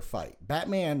during their fight.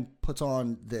 Batman puts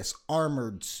on this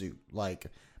armored suit, like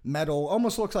metal,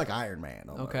 almost looks like Iron Man.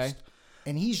 Almost. Okay.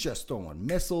 And he's just throwing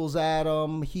missiles at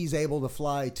him. He's able to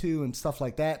fly too and stuff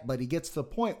like that. But he gets to the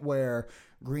point where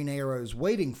Green Arrow's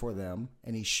waiting for them,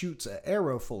 and he shoots an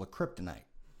arrow full of kryptonite.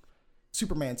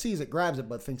 Superman sees it, grabs it,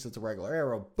 but thinks it's a regular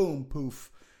arrow. Boom,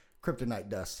 poof, kryptonite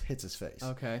dust hits his face.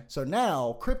 Okay. So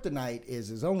now kryptonite is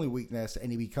his only weakness,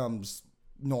 and he becomes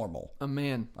normal. A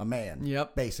man.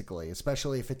 Yep. Basically,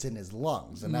 especially if it's in his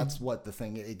lungs, and that's what the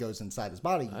thing, it goes inside his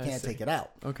body. You can't take it out.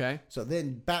 Okay. So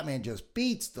then Batman just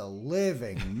beats the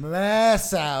living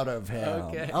mess out of him.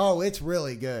 Okay. Oh, it's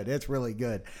really good. It's really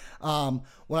good.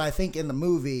 What I think in the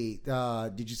movie,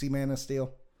 did you see Man of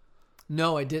Steel?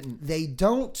 No, I didn't. They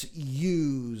don't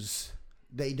use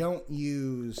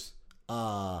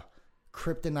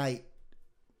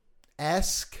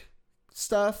kryptonite-esque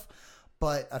stuff.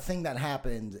 But a thing that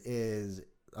happened is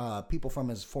people from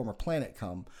his former planet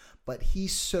come, but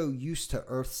he's so used to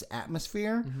Earth's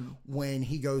atmosphere, when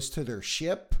he goes to their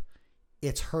ship,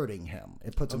 it's hurting him.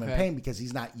 It puts him in pain because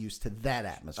he's not used to that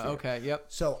atmosphere. Okay, yep.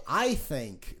 So I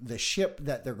think the ship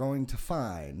that they're going to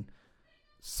find,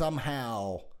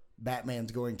 somehow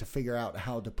Batman's going to figure out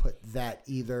how to put that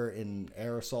either in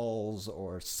aerosols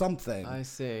or something. I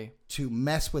see. To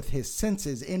mess with his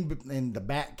senses in the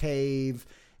Batcave,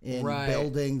 in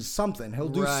buildings, something. He'll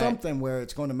do something where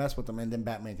it's going to mess with him, and then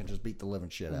Batman can just beat the living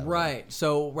shit out of him. Right.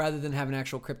 So rather than having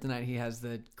actual kryptonite, he has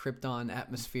the Krypton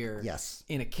atmosphere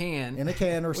in a can. In a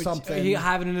can or something. He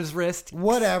have it in his wrist.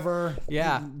 Whatever.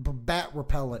 Yeah. Bat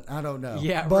repellent. I don't know.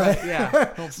 Yeah, but, right.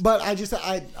 Yeah. But I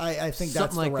think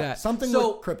that's like the that. Something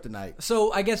with kryptonite.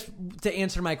 So I guess to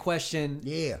answer my question,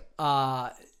 yeah.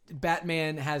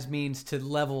 Batman has means to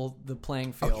level the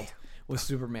playing field with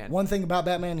Superman. One thing about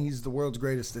Batman, he's the world's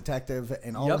greatest detective,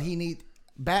 and all he needs,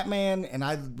 Batman, and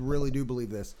I really do believe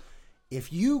this,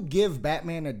 if you give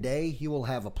Batman a day, he will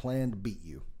have a plan to beat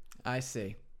you. I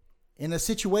see. In a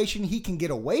situation, he can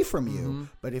get away from you,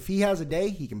 but if he has a day,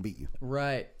 he can beat you.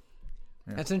 Right.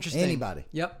 Yeah. That's interesting. Anybody.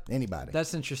 Yep. Anybody.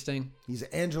 That's interesting. He's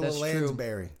Angela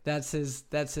Lansbury. That's his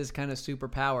kind of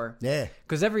superpower. Yeah.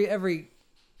 Because every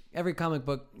comic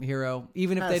book hero,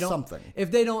 even if they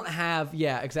don't have,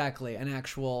 an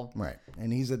actual, right,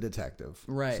 and he's a detective,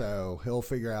 right, so he'll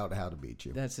figure out how to beat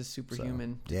you. That's his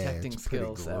superhuman detecting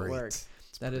skills that work.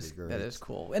 That is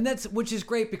cool, and which is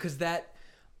great because that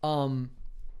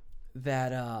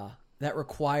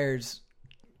requires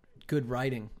good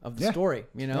writing of the story.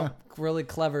 Really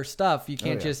clever stuff. You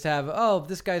can't just have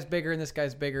this guy's bigger and this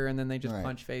guy's bigger, and then they just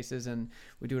punch faces and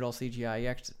we do it all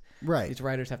CGI. Right. These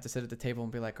writers have to sit at the table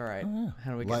and be like, all right,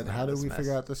 how do we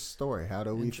figure out this story? How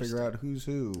do we figure out who's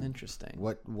who? Interesting.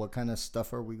 What kind of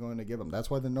stuff are we going to give them? That's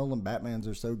why the Nolan Batmans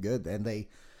are so good, and they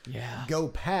go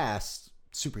past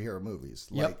superhero movies.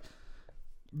 Yep. Like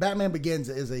Batman Begins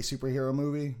is a superhero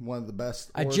movie, one of the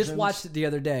best. I just watched it the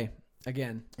other day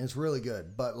again. It's really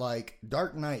good, but like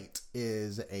Dark Knight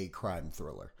is a crime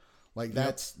thriller. Like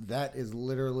that is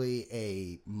literally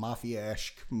a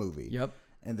mafia-esque movie. Yep.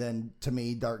 And then, to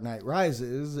me, Dark Knight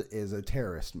Rises is a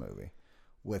terrorist movie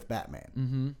with Batman.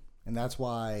 Mm-hmm. And that's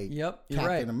why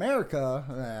Captain America,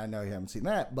 I know you haven't seen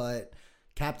that, but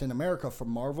Captain America from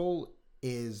Marvel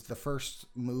is the first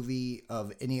movie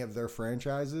of any of their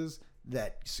franchises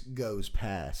that goes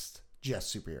past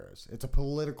just superheroes. It's a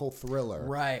political thriller.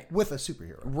 Right. With a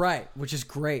superhero. Right, which is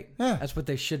great. Yeah. That's what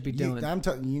they should be doing.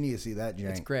 You need to see that, Jane.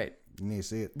 It's great. You need to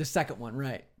see it. The second one,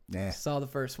 right. Yeah. Saw the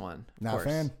first one. Not a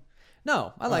fan?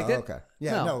 No, I liked it. Okay.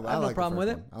 Yeah, no, I have no problem with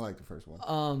it. I like the first one.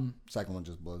 Second one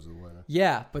just blows it away.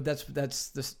 Yeah, but that's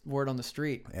the word on the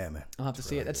street. Yeah, man. I'll have to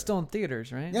see it. It's still in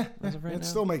theaters, right? Yeah, it's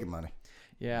still making money.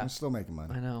 Yeah, it's still making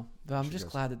money. I know. But I'm just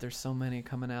glad that there's so many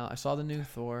coming out. I saw the new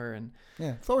Thor, and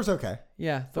Thor's okay.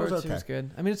 Yeah, Thor seems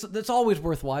good. I mean, it's always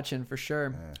worth watching for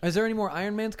sure. Yeah. Is there any more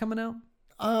Iron Mans coming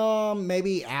out?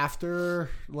 Maybe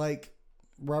after like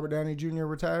Robert Downey Jr.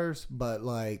 retires, but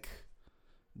like.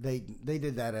 They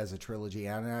did that as a trilogy,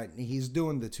 and he's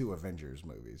doing the 2 Avengers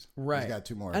movies. Right. He's got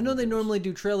 2 more. I know they normally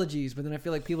do trilogies, but then I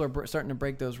feel like people are starting to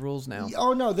break those rules now.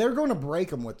 Oh, no, they're going to break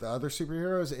them with the other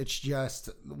superheroes. It's just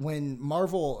when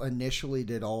Marvel initially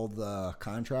did all the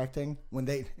contracting,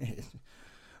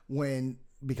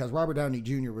 because Robert Downey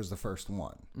Jr. was the first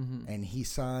one, and he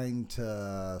signed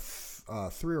to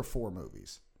 3 or 4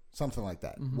 movies, something like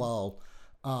that. Well,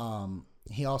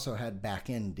 he also had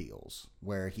back-end deals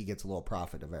where he gets a little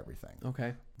profit of everything.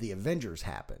 Okay. The Avengers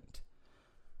happened.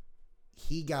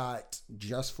 He got,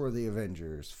 just for the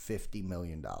Avengers, $50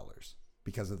 million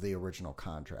because of the original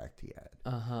contract he had.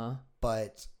 Uh-huh.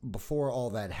 But before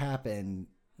all that happened,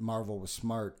 Marvel was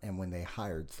smart, and when they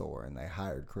hired Thor, and they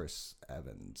hired Chris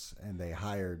Evans, and they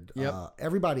hired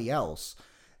everybody else,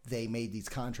 they made these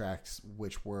contracts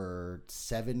which were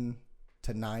 7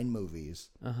 to 9 movies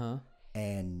Uh-huh.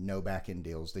 and no back-end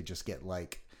deals. They just get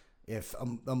like, if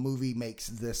a movie makes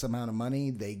this amount of money,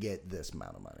 they get this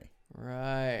amount of money.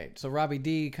 Right. So Robbie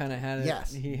D kind of had it.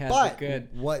 Yes, He had but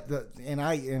it good.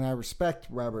 I respect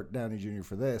Robert Downey Jr.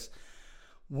 for this.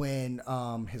 When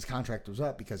his contract was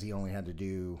up, because he only had to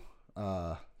do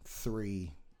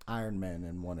 3 Iron Men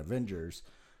and 1 Avengers,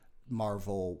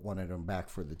 Marvel wanted him back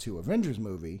for the 2 Avengers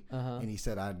movie, and he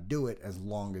said, I'd do it as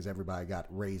long as everybody got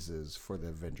raises for the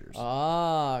Avengers.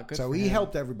 Ah, good. So for he him.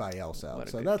 helped everybody else out. What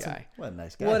a So good that's guy. what a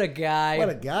nice guy. What a guy. What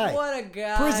a guy. What a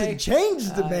guy. Prison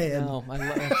changed the man. No,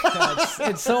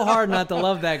 it's so hard not to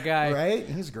love that guy. Right?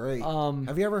 He's great.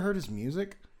 Have you ever heard his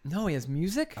music? No, he has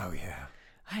music? Oh yeah.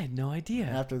 I had no idea.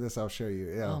 After this, I'll show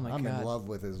you. Yeah, Oh, my I'm God. in love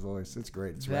with his voice. It's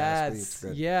great. It's raspy. It's That's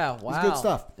good. yeah, wow. It's good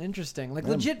stuff. Interesting. Like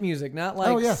legit music, not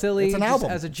like silly It's an just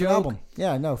album. as a It's an joke. album.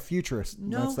 Yeah, no, futurist.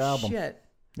 No That's the album. shit.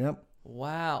 Yep.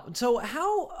 Wow. So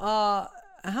how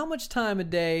much time a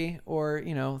day or,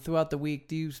 throughout the week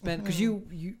do you spend, cuz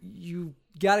you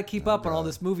got to keep up on all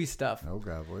this movie stuff. Oh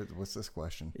God, what's this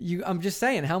question? I'm just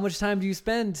saying, how much time do you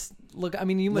spend you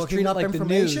must Looking treat it up like the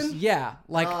news. information? Yeah,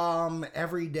 like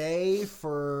Every day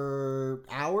for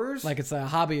hours. like it's a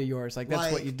hobby of yours. Like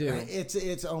that's what you do.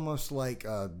 It's almost like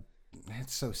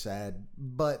it's so sad,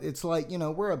 but it's like,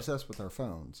 we're obsessed with our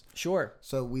phones. Sure.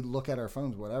 So we look at our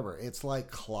phones, whatever. It's like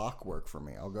clockwork for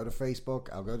me. I'll go to Facebook,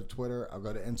 I'll go to Twitter, I'll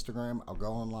go to Instagram, I'll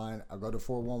go online, I'll go to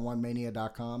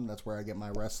 411mania.com. That's where I get my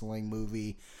wrestling,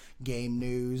 movie, game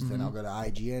news. Then I'll go to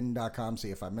IGN.com, see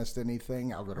if I missed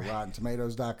anything. I'll go to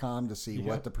RottenTomatoes.com to see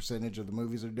what the percentage of the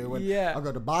movies are doing. Yeah. I'll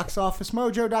go to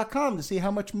BoxOfficeMojo.com to see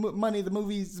how much money the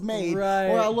movie's made. Right.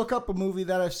 Or I'll look up a movie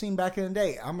that I've seen back in the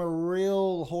day. I'm a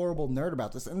real horrible nerd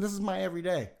about this, and this is my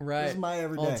everyday. Right. This is my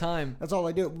everyday. All the time. That's all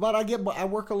I do. But I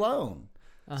work alone.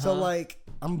 So like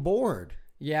I'm bored.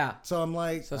 Yeah. So I'm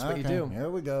like, So that's what you okay, do. Here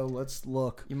we go. Let's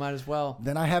look. You might as well.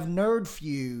 Then I have nerd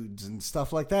feuds and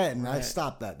stuff like that, and I Right.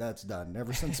 stopped that. That's done.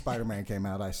 Ever since Spider-Man came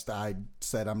out, I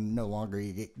said I'm no longer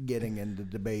getting into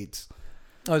debates.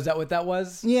 Oh, is that what that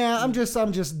was? Yeah, I'm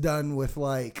just done with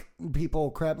like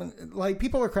people crapping. Like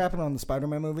people are crapping on the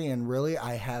Spider-Man movie, and really,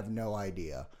 I have no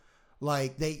idea.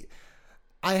 Like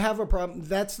I have a problem.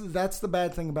 That's the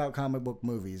bad thing about comic book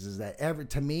movies is that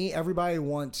everybody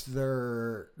wants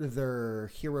their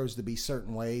heroes to be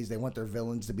certain ways. They want their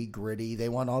villains to be gritty. They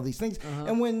want all these things.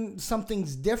 And when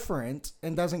something's different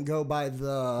and doesn't go by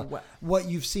what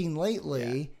you've seen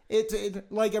lately,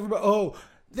 it like everybody. Oh,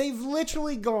 they've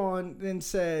literally gone and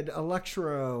said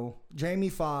Electro, Jamie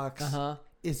Foxx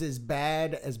is as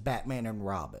bad as Batman and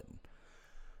Robin.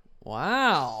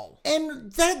 Wow.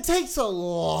 And that takes a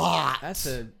lot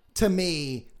to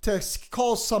me to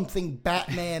call something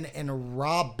Batman and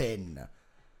Robin.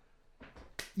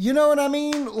 You know what I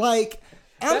mean? Like,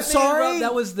 I'm Batman sorry.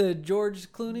 That was the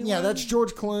George Clooney Yeah, one? that's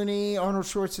George Clooney, Arnold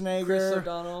Schwarzenegger. Chris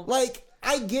O'Donnell. Like,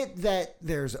 I get that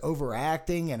there's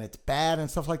overacting and it's bad and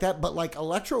stuff like that, but like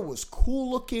Electro was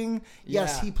cool looking.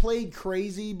 Yes, Yeah. he played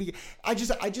crazy. I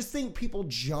just think people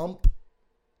jump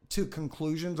to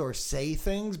conclusions or say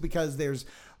things because there's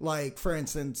like, for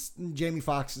instance, Jamie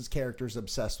Foxx's character is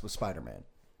obsessed with Spider-Man.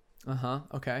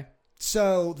 Okay.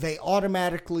 So they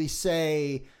automatically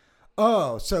say,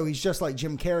 oh, so he's just like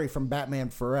Jim Carrey from Batman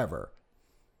Forever.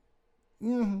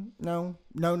 No.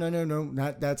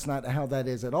 That's not how that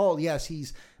is at all. Yes,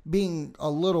 he's being a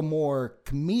little more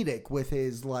comedic with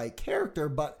his like character,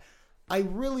 but I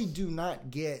really do not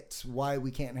get why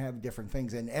we can't have different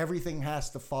things and everything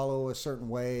has to follow a certain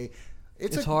way.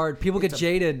 It's hard. People get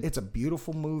jaded. It's a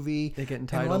beautiful movie. They get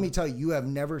entitled. And let me tell you, you have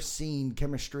never seen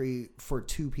chemistry for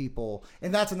two people.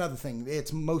 And that's another thing.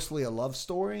 It's mostly a love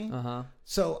story.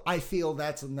 So I feel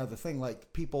that's another thing.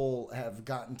 Like people have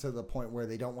gotten to the point where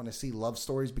they don't want to see love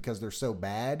stories because they're so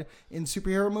bad in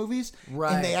superhero movies.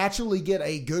 Right. And they actually get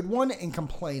a good one and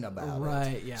complain about it.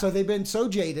 Right, yeah. So they've been so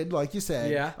jaded, like you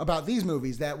said, Yeah. about these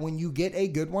movies that when you get a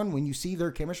good one, when you see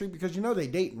their chemistry, because you know they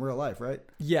date in real life, right?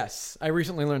 Yes. I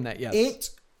recently learned that, yes. It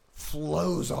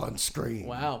flows on screen.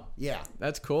 Wow. Yeah.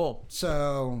 That's cool.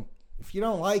 So if you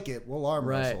don't like it, we'll arm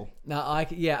Right. wrestle. Now,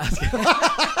 yeah.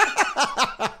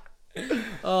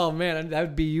 Oh, man. That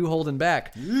would be you holding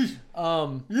back.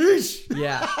 Yeesh.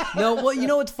 Yeah. No, well, you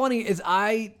know what's funny is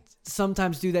I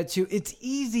sometimes do that too. It's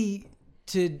easy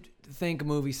to think a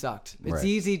movie sucked. It's Right.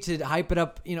 easy to hype it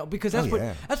up, because that's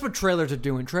yeah. that's what trailers are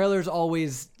doing. Trailers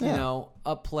always, Yeah.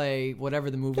 upplay whatever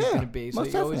the movie's Yeah, going to be. So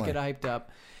most you always definitely. get hyped up.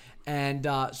 And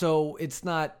so it's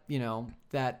not,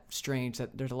 that strange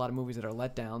that there's a lot of movies that are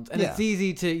letdowns. And Yeah. it's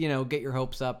easy to, get your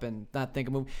hopes up and not think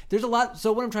a movie. There's a lot.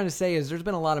 So what I'm trying to say is there's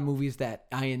been a lot of movies that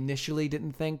I initially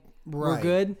didn't think we're Right,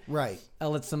 good. right.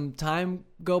 I'll let some time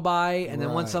go by, and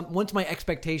then once my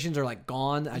expectations are like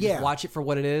gone, I just watch it for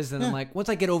what it is. And I'm like, once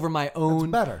I get over my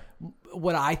own better.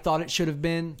 what I thought it should have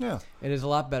been, Yeah. it is a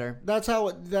lot better. That's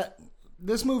how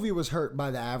this movie was hurt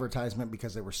by the advertisement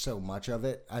because there was so much of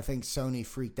it. I think Sony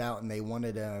freaked out and they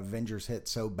wanted an Avengers hit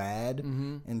so bad.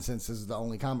 And since this is the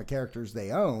only comic characters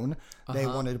they own, they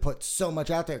wanted to put so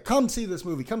much out there. Come see this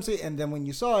movie. Come see it. And then when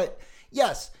you saw it,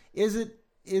 yes, is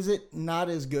it not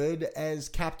as good as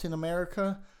Captain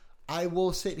America? I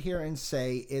will sit here and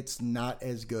say it's not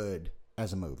as good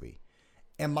as a movie.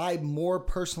 Am I more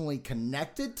personally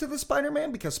connected to the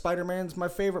Spider-Man because Spider-Man's my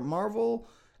favorite Marvel?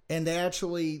 And they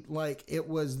actually, like, it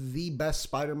was the best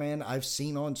Spider-Man I've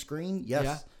seen on screen.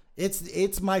 Yes. Yeah.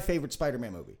 It's my favorite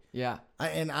Spider-Man movie. Yeah.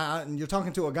 And you're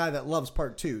talking to a guy that loves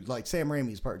Part 2, like Sam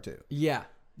Raimi's Part 2. Yeah.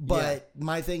 But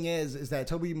my thing is that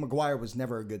Tobey Maguire was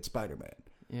never a good Spider-Man.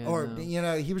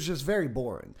 Yeah, he was just very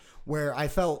boring. Where I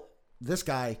felt this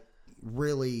guy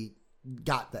really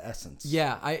got the essence.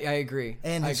 Yeah, I agree.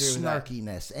 And his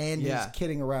snarkiness and his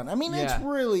kidding around. I mean, it's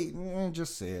really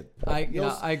just see it. I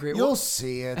agree. You'll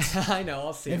see it. I know.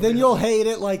 I'll see it. And then you'll hate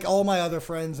it like all my other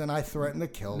friends, and I threaten to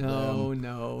kill them.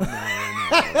 No.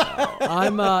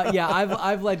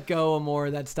 I've let go of more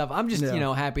of that stuff. I'm just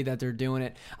happy that they're doing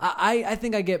it. I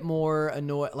think I get more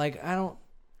annoyed. Like I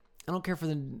don't care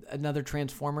for another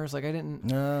Transformers. Like I didn't.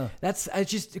 No. It's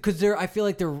just because I feel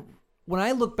like they're. When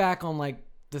I look back on like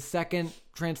the second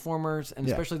Transformers and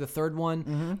especially the third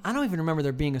one, I don't even remember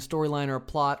there being a storyline or a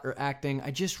plot or acting.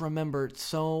 I just remember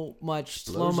so much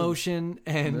slow motion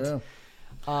and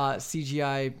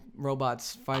CGI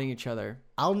robots fighting each other.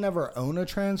 I'll never own a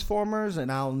Transformers,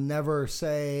 and I'll never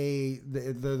say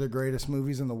they're the greatest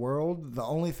movies in the world. The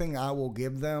only thing I will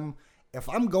give them, if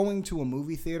I'm going to a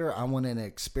movie theater, I want an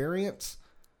experience.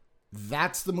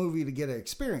 That's the movie to get an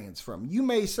experience from. You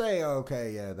may say,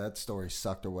 okay, yeah, that story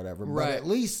sucked or whatever, but at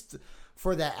least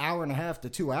for that hour and a half to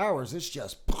 2 hours, it's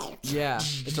just... Yeah,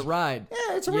 it's a ride.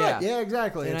 Yeah, it's a ride. Yeah,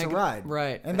 exactly. It's a ride.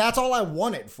 Right. And that's all I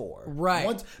want it for.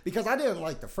 Right. Because I didn't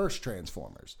like the first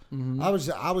Transformers. I was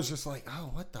just like, oh,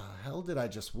 what the hell did I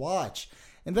just watch?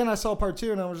 And then I saw Part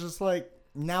 2, and I was just like,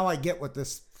 now I get what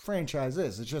this franchise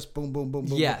is. It's just boom, boom, boom,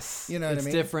 boom. Yes. You know what I mean?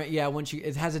 It's different. Yeah,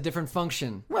 it has a different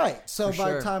function. Right. So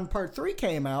by the time Part 3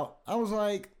 came out, I was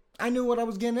like, I knew what I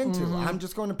was getting into. I'm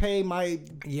just going to pay my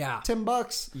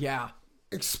 $10. Yeah.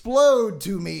 Explode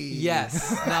to me.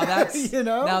 Yes. Now that's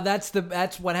Now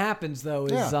that's what happens though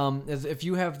is if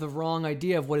you have the wrong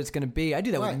idea of what it's going to be. I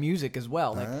do that with music as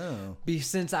well. Like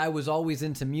since I was always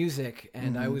into music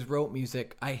and I always wrote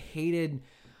music, I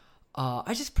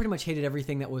just pretty much hated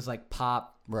everything that was like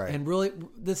pop. Right. And really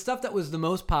the stuff that was the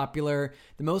most popular,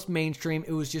 the most mainstream,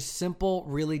 it was just simple,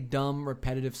 really dumb,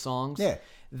 repetitive songs. Yeah.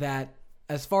 That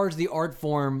as far as the art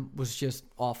form was just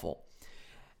awful.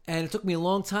 And it took me a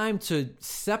long time to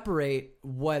separate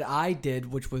what I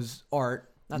did, which was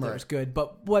art. Not that it was good,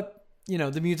 but what,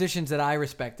 the musicians that I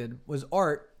respected was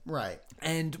art. Right.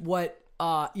 And what,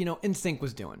 NSYNC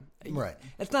was doing. Right.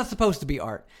 It's not supposed to be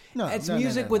art. No, it's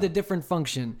music with a different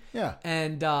function. Yeah.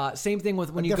 And same thing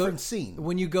with when scene.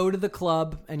 When you go to the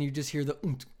club and you just hear the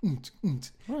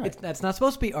Right. That's not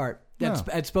supposed to be art.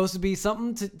 It's supposed to be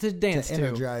something to dance to.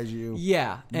 Energize you.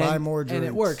 Yeah. Buy more drinks. And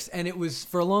it works. And it was,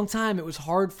 for a long time, it was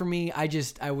hard for me.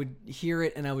 I would hear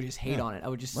it and I would just hate on it. I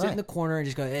would just sit in the corner and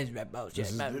just go,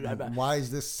 why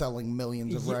is this selling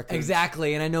millions of records?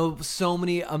 Exactly. And I know so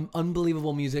many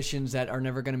unbelievable musicians that are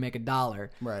never going to make $1.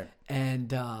 Right.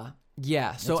 And so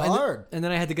it's hard. And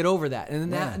then I had to get over that.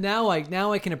 And then now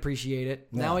I can appreciate it.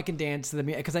 Yeah. Now I can dance to the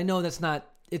music because I know that's not.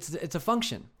 It's a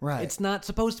function. Right. It's not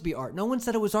supposed to be art. No one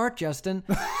said it was art, Justin.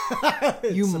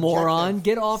 You moron.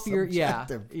 Get off your...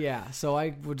 Yeah. So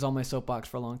I was on my soapbox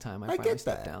for a long time. I get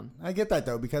that. Down. I get that,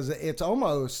 though, because it's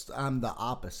almost... I'm the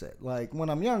opposite. Like, when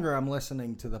I'm younger, I'm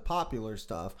listening to the popular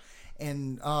stuff.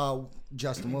 And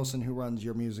Justin Wilson, who runs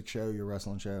your music show, your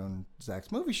wrestling show, and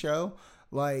Zach's movie show,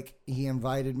 like, he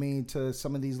invited me to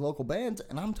some of these local bands.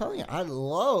 And I'm telling you, I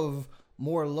love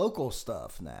more local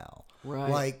stuff now.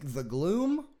 Right. Like The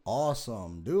Gloom,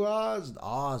 awesome. Duaz,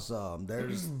 awesome.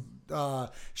 There's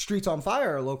Streets on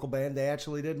Fire, a local band. They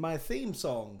actually did my theme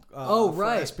song for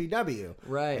SPW.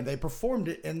 Right. And they performed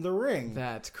it in the ring.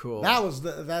 That's cool.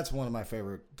 That's one of my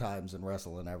favorite times in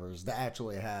wrestling ever, is to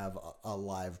actually have a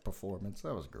live performance.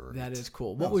 That was great. That is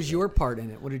cool. What was your part in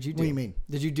it? What did you do? What do you mean?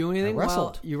 Did you do anything? I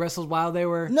wrestled. You wrestled while they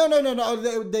were...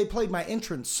 No. They played my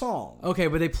entrance song. Okay,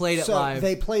 but they played it live.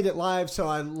 They played it live, so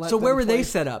I let So them where were play they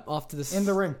set up? Off to the... In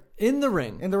the ring. In the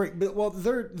ring. In the ring. Well,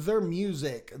 their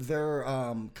music, their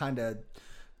kind of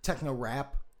techno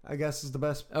rap, I guess is the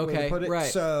best way to put it.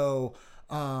 Right. So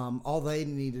All they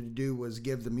needed to do was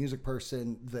give the music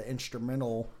person the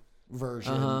instrumental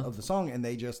version of the song, and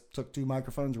they just took 2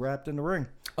 microphones wrapped in the ring.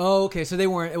 Oh, okay. So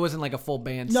it wasn't like a full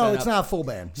band. No, setup. it's not a full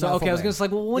band. So Not a okay, full I was band. gonna say,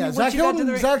 like, well, when Zach you got to Hilton,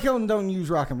 the ring, Zach Hilton don't use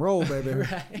rock and roll, baby.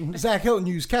 Zach Hilton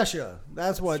used Kesha.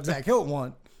 That's what Zach Hilton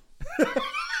want.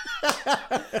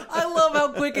 I love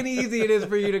how quick and easy it is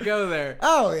for you to go there.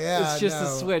 Oh yeah, It's just a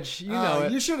switch. You know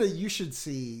it. You should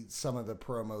see some of the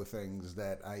promo things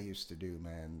that I used to do,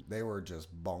 man. They were just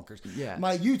bonkers. Yeah.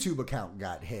 My YouTube account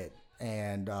got hit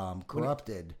and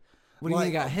corrupted. What do you mean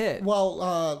it got hit?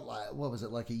 Well, what was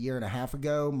it, like a year and a half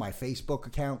ago? My Facebook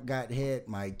account got hit.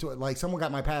 Someone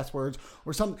got my passwords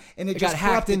or something, and it just got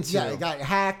hacked corrupted. into. Yeah, it got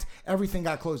hacked. Everything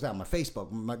got closed down. My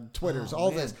Facebook, my Twitters,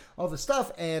 all man. this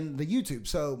stuff, and the YouTube.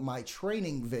 So my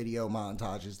training video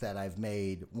montages that I've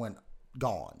made went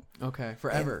gone. Okay,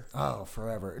 forever.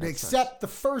 Forever. Except the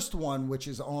first one, which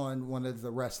is on one of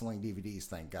the wrestling DVDs,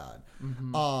 thank God.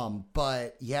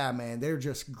 But yeah, man, they're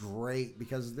just great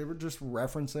because they were just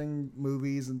referencing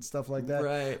movies and stuff like that.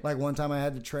 Right. Like one time I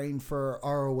had to train for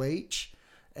ROH,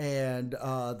 and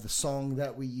the song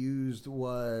that we used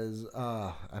was,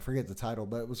 I forget the title,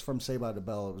 but it was from Saved by the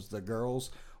Bell. It was the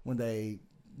girls when they...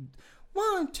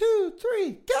 1, 2,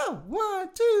 3, go! 1,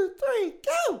 2, 3,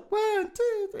 go! 1,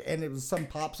 2, 3, and it was some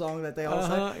pop song that they all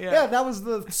sang. yeah. Yeah, that was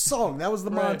the song. That was the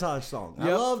Right. montage song. I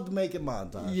Yep. loved making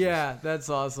montages. Yeah, that's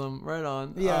awesome. Right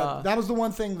on. Yeah, that was the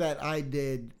one thing that I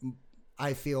did,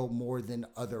 I feel, more than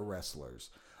other wrestlers.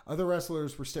 Other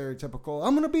wrestlers were stereotypical.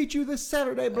 I'm going to beat you this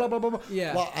Saturday, blah, blah, blah, blah.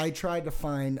 Yeah. Well, I tried to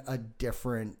find a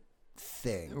different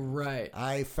thing. Right.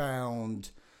 I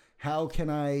found, how can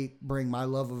I bring my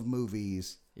love of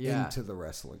movies into the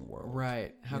wrestling world?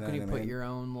 Right. How know can you what I put mean? your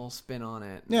own little spin on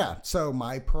it? Yeah, so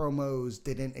my promos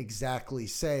didn't exactly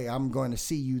say, I'm going to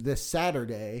see you this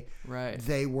Saturday. Right.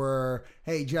 They were,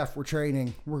 hey, Jeff, we're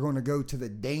training. We're going to go to the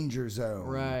danger zone.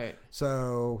 Right.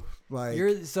 So, like...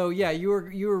 you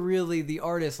were really the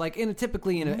artist. Like,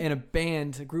 typically in a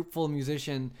band, a group full of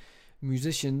musicians,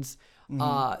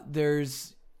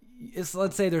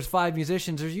 let's say there's 5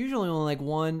 musicians. There's usually only like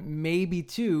 1, maybe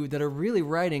 2 that are really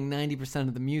writing 90%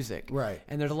 of the music. Right.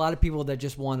 And there's a lot of people that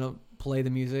just want to play the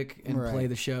music and Right. play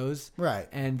the shows. Right.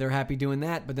 And they're happy doing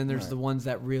that. But then there's the ones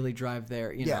that really drive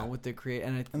their, Yeah. what they create.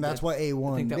 And that's what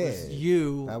A1 I think that did. was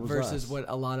you That was versus us. what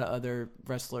a lot of other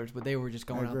wrestlers. But they were just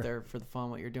going out agree. there for the fun.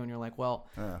 What you're doing, you're like, well,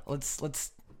 Yeah. let's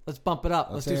bump it up.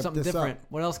 Let's do amp something this different. up.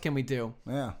 What else can we do?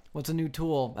 Yeah. What's a new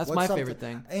tool? That's What's my something- favorite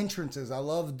thing. Entrances. I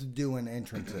loved doing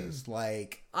entrances.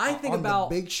 Like, I think on about-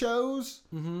 the big shows,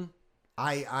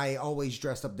 I always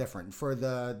dressed up different. For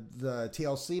the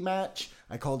TLC match,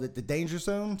 I called it the Danger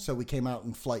Zone, so we came out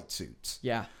in flight suits.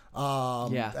 Yeah.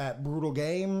 At Brutal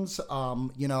Games,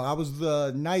 I was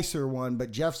the nicer one,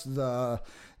 but Jeff's the,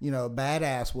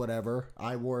 badass whatever.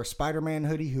 I wore a Spider-Man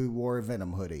hoodie, who wore a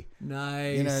Venom hoodie.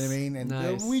 Nice. You know what I mean? And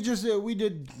nice. we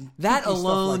did That kooky stuff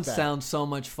alone like that. sounds so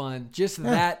much fun. Just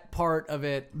that part of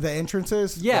it. The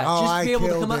entrances? Yeah, Oh, just I be able to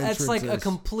killed come out. It's like a entrances.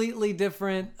 completely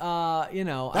different,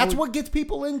 That's what gets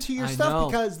people into your I stuff know.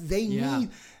 because they Yeah. need.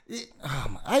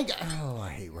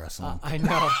 I hate wrestling. I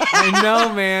know. I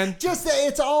know, man. Just that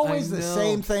it's always I the know.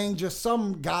 same thing. Just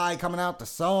some guy coming out to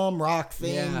some rock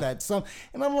theme Yeah.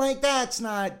 and I'm like, that's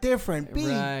not different. Be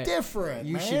Right. different.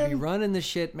 You man. should be running the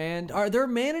shit, man. Are there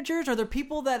managers? Are there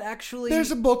people that actually?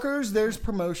 There's bookers. There's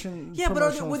promotion. Yeah, but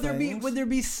would things. there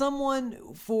be someone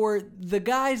for the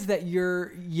guys that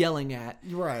you're yelling at?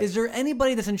 Right. Is there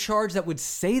anybody that's in charge that would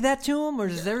say that to them, or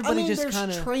does everybody just there's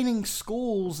kind of? training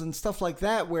schools and stuff like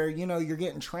that where you're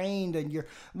getting trained and you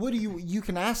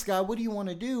can ask God, what do you want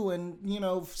to do, and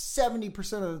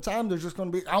 70% of the time they're just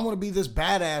going to be, I want to be this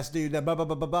badass dude that blah blah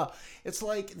blah blah blah. It's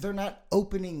like they're not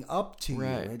opening up to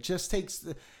Right. you. It just takes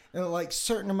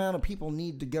certain amount of people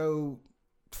need to go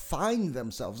find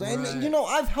themselves, and Right.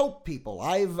 I've helped people.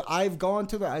 I've gone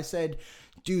to I said,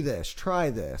 do this, try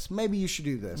this, maybe you should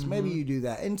do this, maybe you do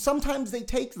that. And sometimes they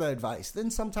take the advice, then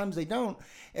sometimes they don't.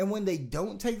 And when they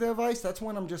don't take the advice, that's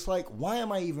when I'm just like, why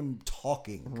am I even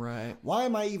talking? Right. Why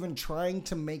am I even trying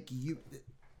to make you...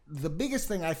 The biggest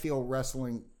thing I feel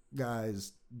wrestling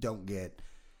guys don't get,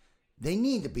 they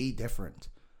need to be different.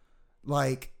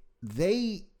 Like,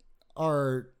 there's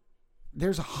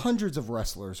hundreds of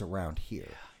wrestlers around here.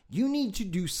 You need to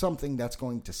do something that's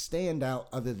going to stand out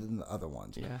other than the other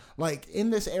ones. Yeah. Like in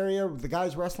this area, the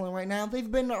guys wrestling right now,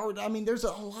 there's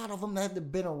a lot of them that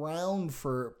have been around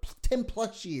for 10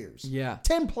 plus years. Yeah.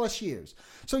 10 plus years.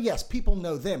 So yes, people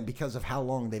know them because of how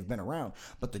long they've been around.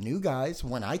 But the new guys,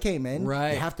 when I came in,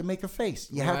 Right. you have to make a face.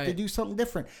 You have to Right. do something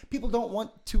different. People don't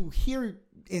want to hear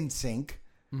NSYNC.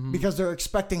 because they're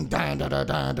expecting I'm gonna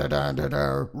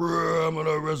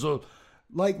wrestle.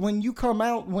 Like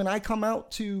when I come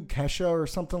out to Kesha or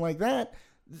something like that,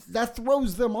 that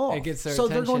throws them off. It gets their so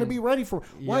they're going to attention. be ready for.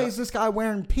 Why is this guy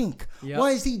wearing pink? Yep.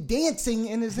 Why is he dancing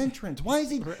in his entrance? Why is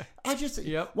he?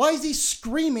 Yep. Why is he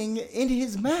screaming in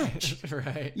his match?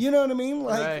 Right. You know what I mean?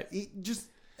 Like Right.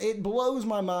 it blows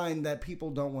my mind that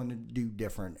people don't want to do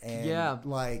different. And Yeah.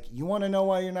 like you want to know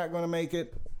why you're not going to make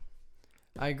it.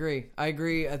 I agree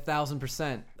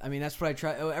 1,000%. I mean, that's what I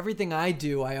try. Everything I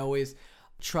do, I always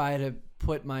try to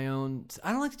put my own.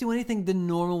 I don't like to do anything the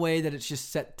normal way that it's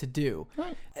just set to do.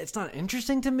 Right. It's not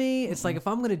interesting to me. It's like if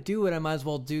I'm going to do it, I might as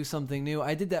well do something new.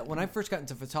 I did that when I first got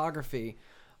into photography.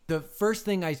 The first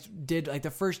thing I did, like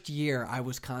the first year, I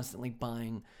was constantly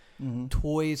buying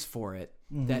toys for it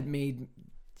that made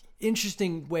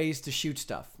interesting ways to shoot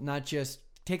stuff. Not just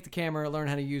take the camera, learn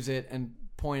how to use it, and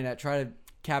point it at, try to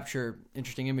capture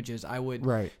interesting images. I would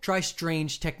try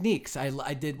strange techniques.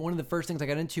 I did one of the first things I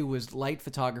got into was light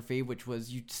photography, which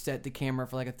was you set the camera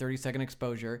for like a 30-second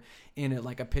exposure in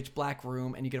like a pitch black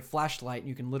room, and you get a flashlight and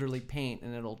you can literally paint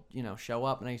and it'll show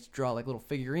up. And I used to draw like little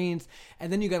figurines,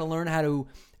 and then you got to learn how to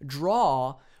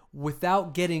draw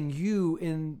without getting you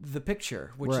in the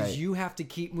picture, which is you have to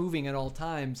keep moving at all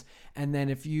times. And then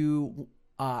if you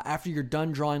after you're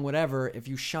done drawing whatever, if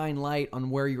you shine light on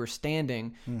where you were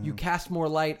standing, you cast more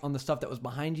light on the stuff that was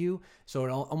behind you, so it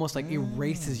almost like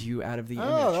erases you out of the image.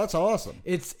 Oh, that's awesome.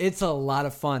 It's a lot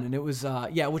of fun, and it was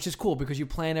which is cool because you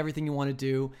plan everything you want to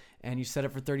do, and you set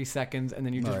it for 30 seconds, and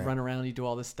then you just run around and you do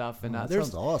all this stuff. And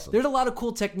sounds awesome. There's a lot of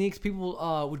cool techniques.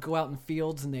 People would go out in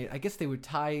fields, and I guess they would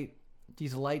tie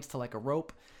these lights to like a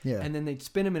rope. Yeah. And then they'd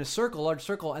spin them in a large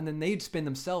circle, and then they'd spin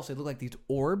themselves. They look like these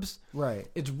orbs. Right.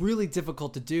 It's really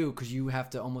difficult to do because you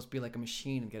have to almost be like a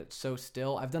machine and get it so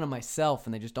still. I've done it myself,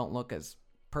 and they just don't look as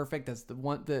perfect as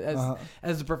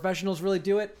as the professionals really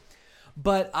do it.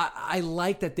 But I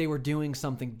like that they were doing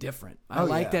something different. I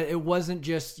like that it wasn't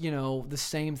just the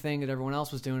same thing that everyone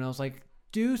else was doing. I was like,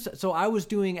 so I was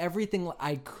doing everything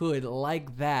I could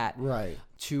like that. Right.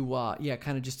 To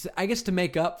kind of just, I guess, to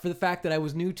make up for the fact that I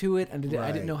was new to it and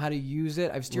I didn't know how to use it.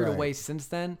 I've steered away since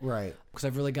then, right? Because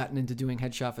I've really gotten into doing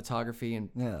headshot photography and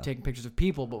taking pictures of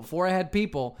people. But before I had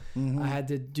people, I had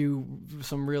to do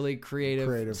some really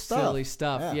creative silly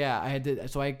stuff. Yeah, I had to.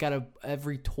 So I got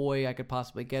every toy I could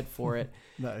possibly get for it.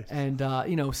 Nice. And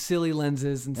silly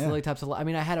lenses and silly types of. I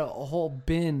mean, I had a whole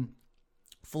bin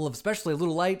full of especially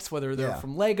little lights, whether they're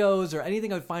from Legos or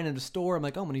anything I would find in a store. I'm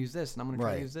like, oh, I'm going to use this, and I'm going to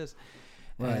try to use this.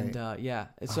 Right.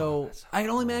 And so I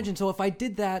can only imagine. So if I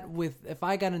did that if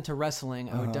I got into wrestling,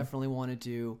 I would definitely want to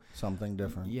do something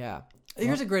different. Yeah.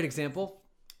 Here's a great example.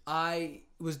 I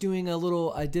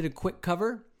did a quick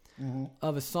cover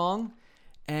of a song,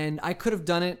 and I could have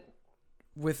done it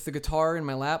with the guitar in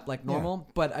my lap like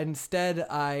normal, but instead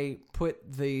I put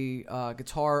the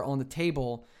guitar on the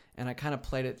table, and I kind of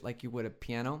played it like you would a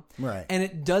piano. Right. And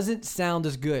it doesn't sound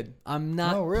as good. I'm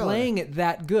not playing it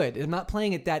that good. I'm not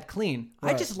playing it that clean.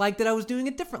 Right. I just liked that I was doing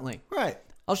it differently. Right.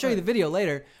 I'll show you the video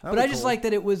later. But I just like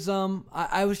that it was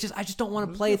I just don't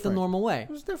want to play it the normal way. It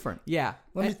was different. Yeah.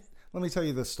 Let me tell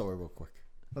you this story real quick.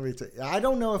 I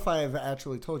don't know if I have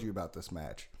actually told you about this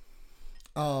match.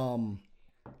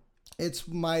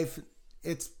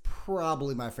 It's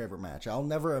probably my favorite match. I'll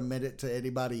never admit it to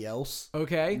anybody else.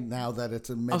 Okay. Now that it's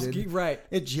admitted. Right.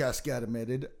 It just got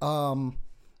admitted.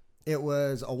 It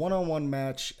was a one-on-one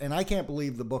match, and I can't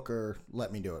believe the booker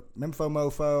let me do it. Mimfo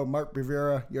Mofo, Mark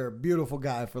Bivera, you're a beautiful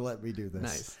guy for letting me do this.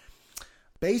 Nice.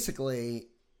 Basically,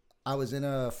 I was in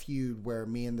a feud where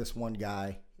me and this one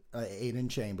guy, Aiden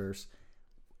Chambers,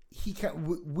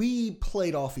 we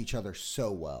played off each other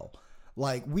so well.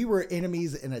 Like, we were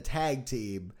enemies in a tag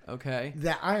team. Okay.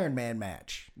 That Iron Man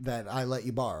match that I let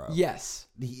you borrow. Yes.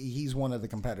 He's one of the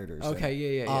competitors. Okay,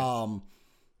 yeah.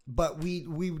 But we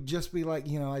would just be like,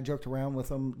 I joked around with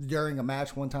him during a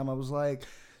match. One time I was like,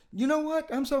 you know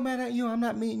what? I'm so mad at you. I'm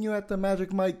not meeting you at the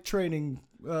Magic Mike training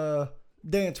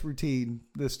dance routine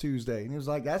this Tuesday. And he was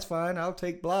like, that's fine. I'll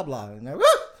take blah, blah. And I,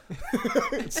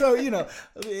 woo! So,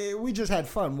 we just had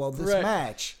fun. Well, this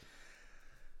match,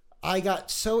 I got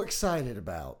so excited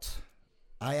about.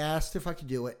 I asked if I could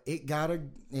do it. It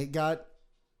got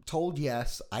told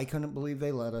yes. I couldn't believe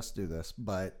they let us do this.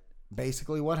 But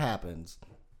basically what happens,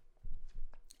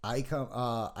 I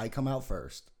come out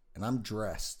first, and I'm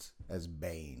dressed as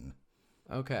Bane.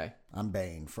 Okay. I'm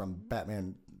Bane from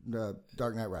Batman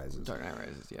Dark Knight Rises. Dark Knight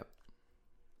Rises, yep.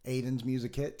 Aiden's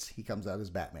music hits, he comes out as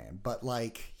Batman. But,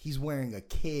 he's wearing a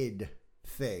kid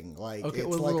thing. Like Okay, it's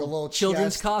with a like a little little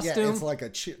children's chest. costume? Yeah, it's like a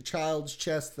child's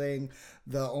chest thing.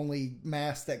 The only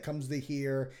mask that comes to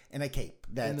here and a cape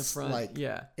that's in the front. like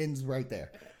Yeah. ends right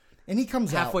there. And he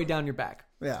comes Halfway out. down your back.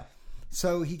 Yeah.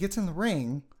 So he gets in the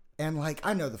ring and like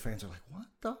I know the fans are like, what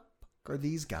the fuck are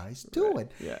these guys doing?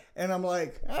 Yeah. And I'm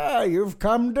like, you've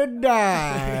come to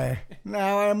die.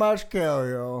 Now I must kill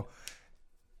you.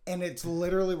 And it's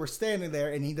literally we're standing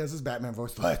there and he does his Batman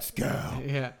voice, let's go.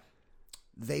 Yeah.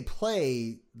 They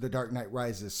play the Dark Knight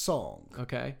Rises song.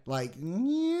 Okay. Like,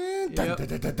 dun, dun, dun,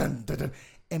 dun, dun, dun, dun.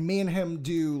 And me and him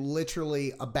do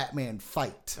literally a Batman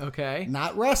fight. Okay.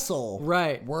 Not wrestle.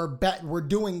 Right. We're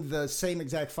doing the same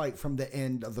exact fight from the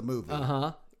end of the movie.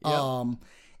 Uh-huh. Yep.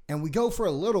 And we go for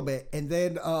a little bit, and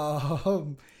then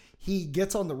he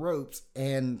gets on the ropes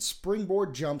and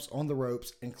springboard jumps on the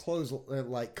ropes and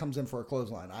comes in for a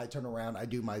clothesline. I turn around, I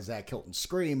do my Zach Hilton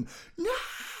scream. No!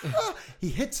 He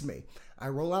hits me. I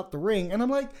roll out the ring, and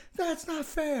I'm like, that's not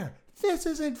fair. This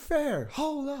isn't fair.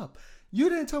 Hold up. You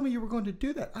didn't tell me you were going to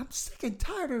do that. I'm sick and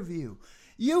tired of you.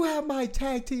 You have my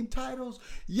tag team titles.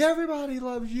 Everybody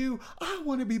loves you. I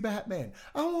want to be Batman.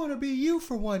 I want to be you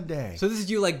for one day. So this is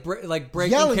you like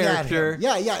breaking Yelling character. at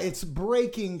him. Yeah, it's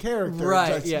breaking character.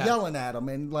 Right, Just yeah. yelling at him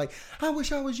and like, I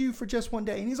wish I was you for just one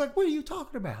day. And he's like, what are you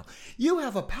talking about? You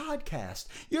have a podcast.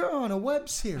 You're on a web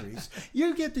series.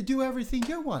 You get to do everything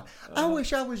you want. I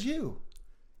wish I was you.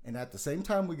 And at the same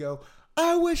time we go,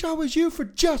 I wish I was you for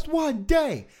just one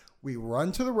day. We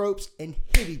run to the ropes and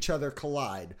hit each other,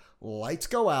 collide. Lights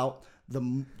go out.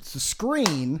 The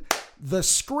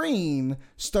screen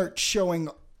starts showing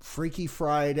Freaky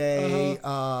Friday,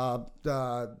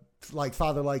 like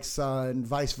Father Like Son,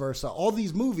 vice versa. All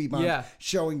these movie months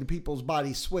showing the people's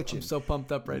bodies switching. I'm so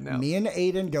pumped up right now. Me and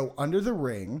Aiden go under the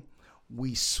ring.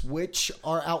 We switch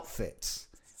our outfits.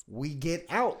 We get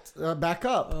out, back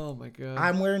up. Oh my god.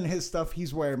 I'm wearing his stuff.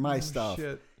 He's wearing my stuff.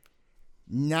 Shit.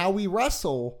 Now we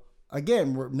wrestle.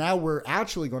 Again, we're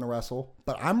actually going to wrestle,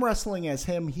 but I'm wrestling as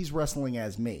him. He's wrestling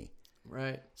as me.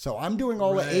 Right. So I'm doing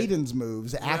all of Right. Aiden's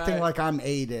moves, acting Right. like I'm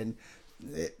Aiden.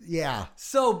 Yeah.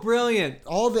 So brilliant.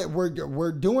 All that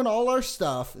we're doing all our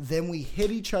stuff. Then we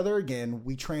hit each other again.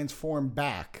 We transform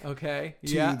back Okay.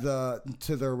 to Yeah. the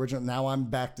original. Now I'm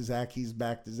back to Zach. He's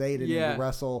back to Aiden. Yeah. And we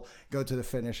wrestle, go to the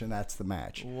finish, and that's the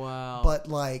match. Wow. But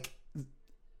like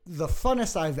the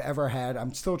funnest I've ever had.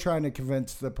 I'm still trying to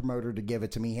convince the promoter to give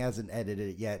it to me. He hasn't edited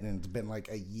it yet, and it's been like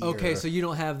a year. Okay, so you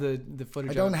don't have the footage.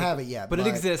 I don't of have it yet, but it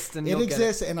exists, and it you'll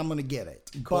exists, and I'm gonna get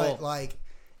it. Cool. But like,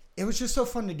 it was just so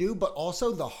fun to do, but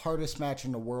also the hardest match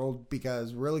in the world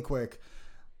because really quick,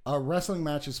 a wrestling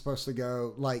match is supposed to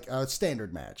go like a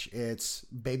standard match. It's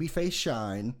babyface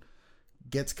shine,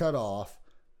 gets cut off,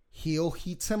 heel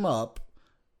heats him up,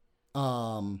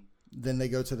 then they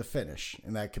go to the finish,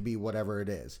 and that could be whatever it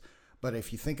is. But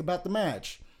if you think about the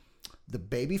match, the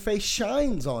babyface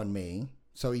shines on me,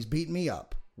 so he's beating me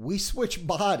up. We switch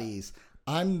bodies.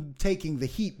 I'm taking the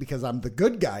heat because I'm the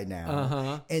good guy now.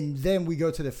 Uh-huh. And then we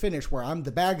go to the finish where I'm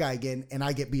the bad guy again, and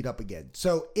I get beat up again.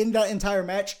 So in that entire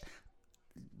match,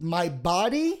 my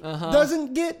body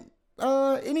doesn't get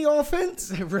any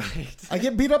offense. Right. I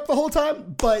get beat up the whole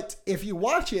time, but if you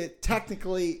watch it,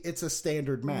 technically it's a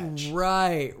standard match.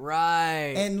 Right.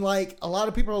 And like a lot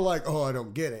of people are like, "Oh, I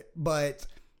don't get it," but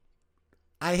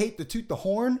I hate to toot the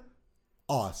horn.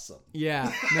 Awesome. Yeah.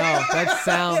 No, that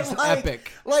sounds Like-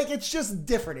 epic. Like it's just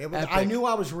different. It was, I Epic. knew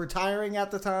I was retiring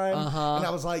at the time, and I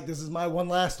was like, "This is my one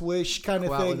last wish," kind of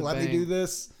Go out with thing. a Let me bang. do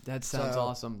this. That sounds So,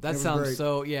 awesome. it That was sounds great.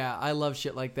 so. Yeah, I love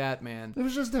shit like that, man. It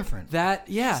was just different. That's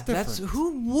different.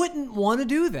 who wouldn't want to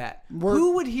do that? We're-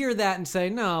 Who would hear that and say,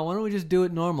 "No, why don't we just do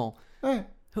it normal?" Eh.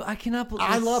 I cannot believe.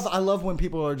 I love when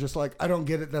people are just like, I don't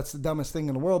get it. That's the dumbest thing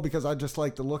in the world, because I just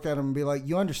like to look at them and be like,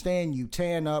 you understand? You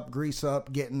tan up, grease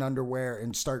up, get in underwear,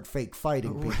 and start fake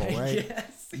fighting people, right?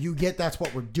 Yes. You get that's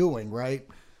what we're doing, right?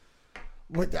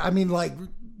 What I mean, like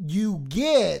you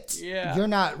get, Yeah. you're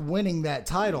not winning that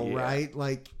title, Yeah. right?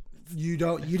 Like you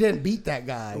didn't beat that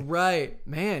guy. Right,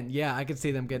 man. Yeah, I can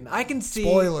see them getting. I can see.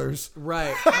 Spoilers.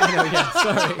 Right. I know. Yeah.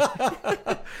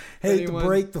 Sorry. Hate Anyone- to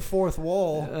break the fourth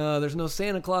wall, There's no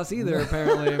Santa Claus either,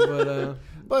 apparently.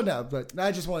 but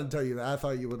I just wanted to tell you that I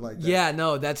thought you would like that. Yeah,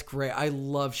 no, that's great. I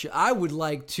love shit. I would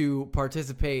like to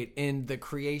participate in the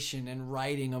creation and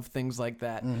writing of things like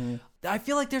that. I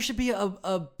feel like there should be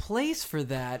a place for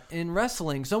that in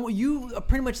wrestling. So you are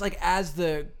pretty much like as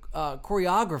the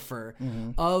choreographer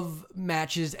of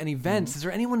matches and events. Is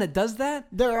there anyone that does that?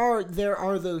 There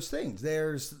are those things.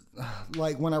 There's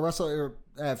like when I wrestle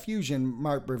at Fusion,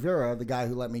 Mark Rivera, the guy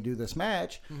who let me do this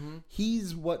match,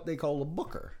 he's what they call a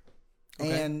booker.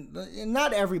 Okay. And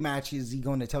not every match is he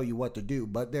going to tell you what to do,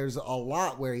 but there's a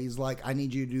lot where he's like, I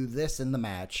need you to do this in the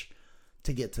match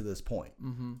to get to this point.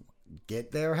 Mm-hmm.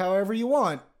 Get there however you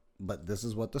want, but this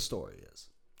is what the story is.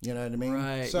 You know what I mean?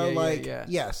 Right. So, Yeah.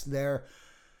 yes, there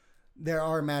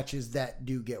are matches that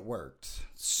do get worked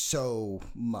so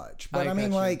much. But I mean,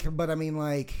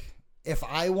 gotcha. if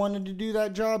I wanted to do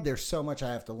that job, there's so much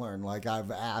I have to learn. Like,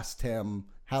 I've asked him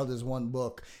how does one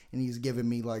book, and he's given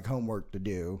me like homework to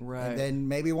do. Right. And then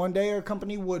maybe one day a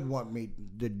company would want me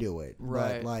to do it.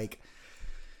 Right. But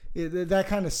that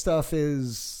kind of stuff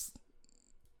is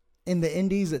in the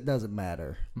indies. It doesn't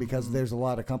matter because there's a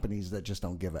lot of companies that just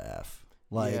don't give a F.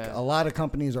 Yeah. A lot of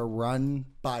companies are run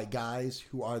by guys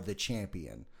who are the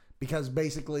champion. Because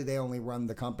basically they only run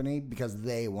the company because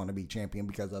they want to be champion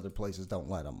because other places don't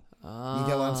let them. You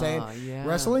get what I'm saying? Yeah.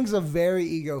 Wrestling's a very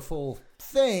ego-full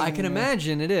thing. I can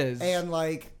imagine it is. And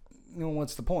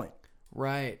what's the point?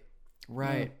 Right.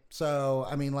 So,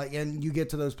 I mean, and you get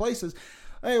to those places.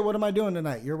 Hey, what am I doing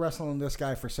tonight? You're wrestling this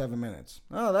guy for 7 minutes.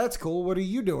 Oh, that's cool. What are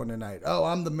you doing tonight? Oh,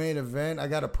 I'm the main event. I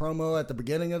got a promo at the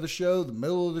beginning of the show, the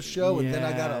middle of the show, and then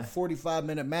I got a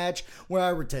 45-minute match where I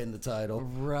retain the title.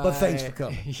 Right. But thanks for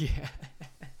coming. Yeah.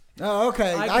 Oh,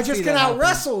 okay. I just can out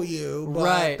wrestle you. But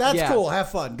Right, that's yeah. cool.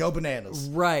 Have fun. Go bananas.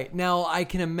 Right. Now, I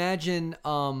can imagine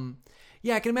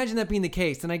I can imagine that being the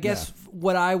case. And I guess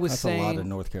what I was That's saying, a lot of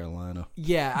North Carolina.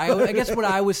 yeah, I guess what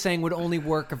I was saying would only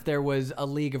work if there was a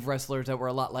league of wrestlers that were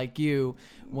a lot like you,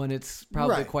 when it's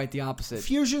probably Right. quite the opposite.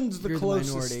 Fusion's the You're the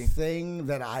closest minority. thing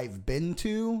that I've been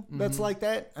to that's like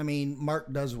that. I mean,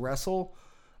 Mark does wrestle,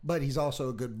 but he's also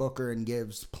a good booker and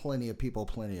gives plenty of people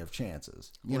plenty of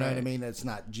chances. You know what I Right. mean? It's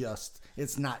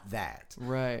not that.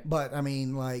 Right. But I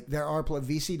mean, there are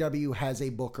VCW has a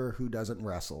booker who doesn't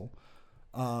wrestle.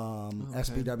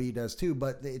 SPW does too,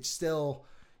 but it's still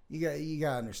you got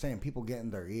to understand. People get in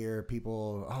their ear.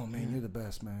 People, oh man, you're the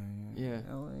best, man. Yeah.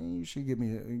 You should give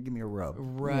me a rub. Give me a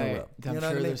Right. rub. I'm You know sure what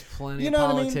I mean? there's plenty You of know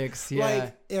what I mean? politics. Yeah.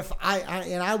 Like if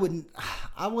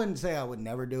I wouldn't say I would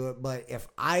never do it, but if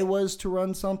I was to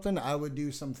run something, I would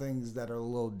do some things that are a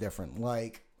little different.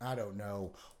 Like, I don't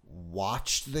know,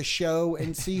 watch the show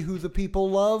and see who the people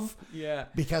love. Yeah.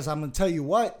 Because I'm going to tell you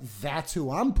what, that's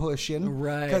who I'm pushing.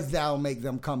 Right. Because that'll make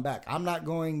them come back. I'm not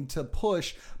going to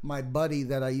push my buddy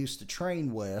that I used to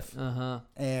train with.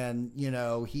 And,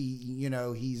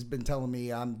 he's been telling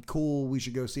me I'm cool, we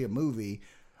should go see a movie.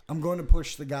 I'm going to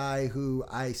push the guy who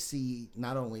I see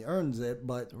not only earns it,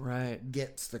 but Right.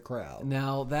 gets the crowd.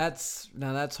 Now that's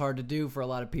hard to do for a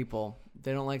lot of people.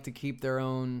 They don't like to keep their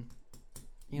own.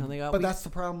 They got. But that's the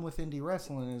problem with indie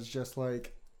wrestling is just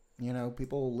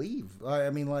people will leave. I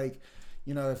mean,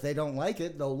 if they don't like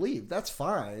it, they'll leave. That's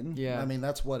fine. Yeah. I mean,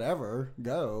 that's whatever.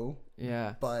 Go.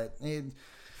 Yeah. But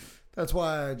that's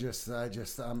why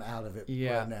I'm out of it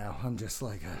Yeah. right now. I'm just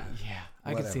like, Yeah,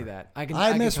 I can see whatever. that.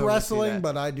 I miss totally see wrestling, that.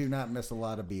 but I do not miss a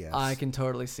lot of BS. I can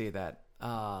totally see that.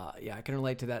 I can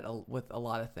relate to that with a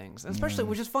lot of things, and especially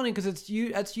which is funny because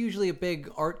that's usually a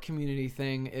big art community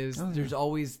thing. There's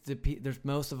always there's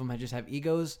most of them just have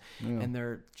egos, and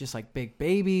they're just like big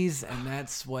babies, and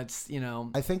that's what's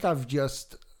I think I've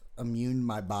just immune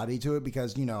my body to it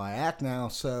because I act now,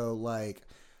 so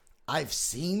I've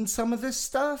seen some of this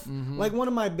stuff. Like one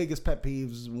of my biggest pet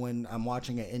peeves when I'm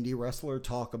watching an indie wrestler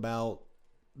talk about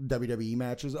WWE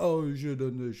matches. Oh, you should have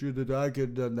done this. I could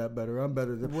have done that better. I'm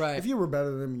better than. Right. If you were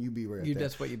better than them, you'd be right there.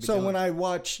 That's what you'd be so doing. when I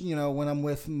watch, when I'm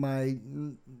with my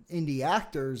indie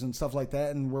actors and stuff like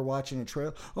that, and we're watching a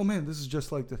trail. Oh man, this is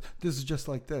just like this. This is just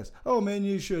like this. Oh man,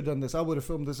 you should have done this. I would have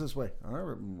filmed this way. All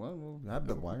right. Well,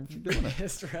 why aren't you doing it?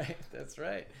 That's right. That's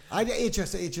right. It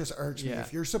just irks me. Yeah.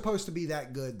 If you're supposed to be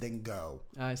that good, then go.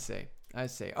 I see.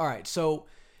 All right. So,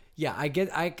 yeah, I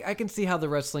can see how the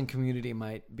wrestling community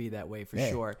might be that way for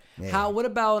sure. Yeah. What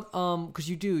about because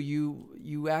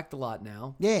you act a lot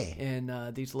now. Yeah.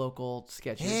 In these local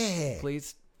sketches. Yeah.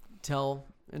 Please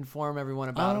inform everyone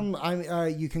about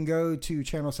them. You can go to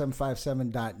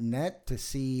channel757.net to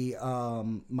see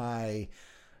my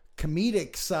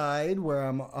comedic side where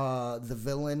I'm the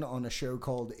villain on a show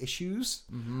called Issues.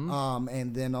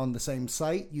 And then on the same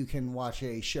site, you can watch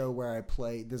a show where I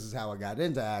play, this is how I got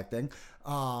into acting.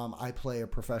 I play a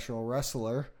professional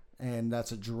wrestler, and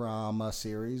that's a drama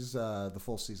series. The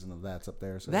full season of that's up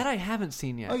there. So. That I haven't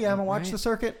seen yet. Oh, you haven't watched Right? the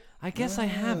circuit? I guess I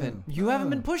haven't. You haven't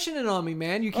been pushing it on me,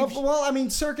 man. You keep.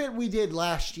 Circuit we did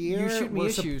last year. You shoot me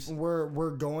Issues.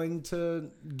 We're going to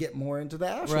get more into the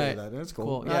Ashley. Right. That's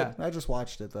cool. Yeah. I just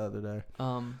watched it the other day.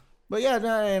 But yeah,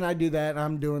 and I do that.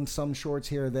 I'm doing some shorts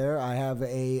here or there. I have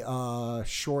a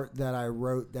short that I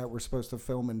wrote that we're supposed to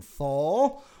film in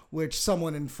fall which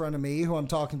someone in front of me who I'm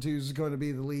talking to is going to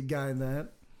be the lead guy in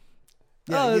that.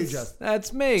 Yeah, you, Justin.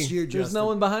 That's me. It's you, There's Justin. no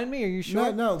one behind me. Are you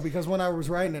sure? No, because when I was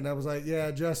writing it, I was like,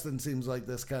 yeah, Justin seems like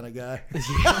this kind of guy.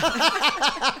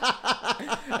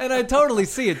 And I totally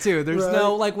see it too. There's Right.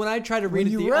 no like when I try to read When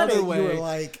it you the read other it, way. you were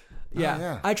like, yeah. oh,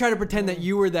 yeah. I try to pretend that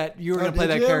you were going to play did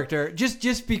that you? character just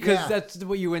because Yeah. that's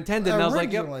what you intended. And I was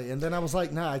like, yep. Originally, and then I was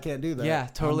like, nah, I can't do that. Yeah,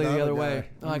 totally I'm the other guy. way.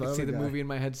 Oh, I'm I can see the other guy. movie in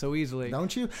my head so easily.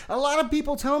 Don't you? A lot of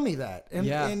people tell me that. And,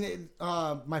 Yeah. and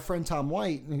my friend Tom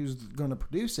White, who's going to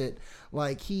produce it,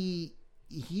 like he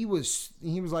was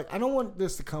like, I don't want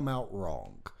this to come out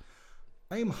wrong.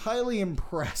 I am highly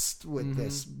impressed with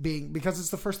this because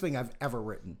it's the first thing I've ever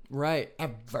written. Right.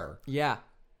 Ever. Yeah.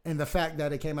 And the fact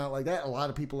that it came out like that, a lot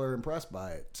of people are impressed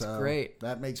by it. So great.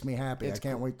 That makes me happy. I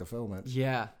can't wait to film it.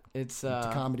 Yeah. It's It's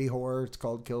a comedy horror. It's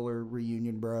called Killer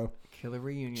Reunion, bro. Killer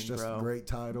Reunion, It's just bro. a great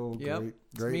title. Yep. Great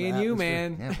It's me and you, atmosphere.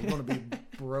 man. Yeah, we're going to be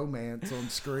bromance on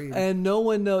screen. And no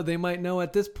one know. They might know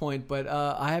at this point, but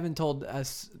I haven't told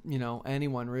us,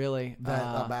 anyone really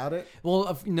About it?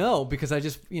 Well, no, because I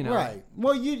just, Right.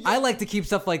 Well, you. I like to keep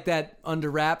stuff like that under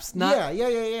wraps. Not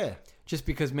Yeah. just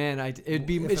because, man, it'd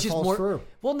be. If It's it just falls more. through.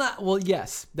 Well,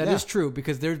 yes, that is Yeah. true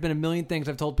because there's been a million things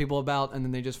I've told people about, and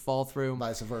then they just fall through.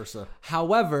 Vice versa.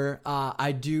 However,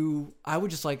 I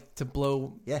would just like to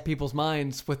blow Yeah. people's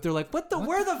minds with they're like, where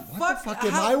the fuck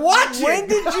am I watching? When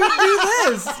did you do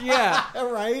this? Yeah.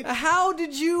 All right. How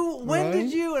did you? When Right?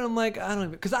 did you? And I'm like, I don't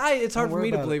even because it's hard Don't for me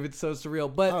worry to about believe it's so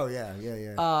surreal. But Oh yeah.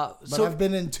 But so I've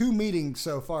been in 2 meetings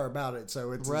so far about it,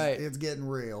 so it's Right. it's getting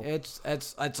real. it's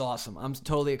awesome. I'm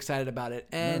totally excited about it,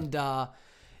 and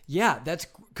yeah, that's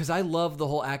because I love the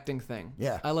whole acting thing.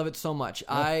 Yeah. I love it so much.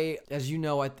 As you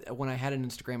know, when I had an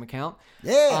Instagram account,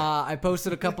 Yeah. I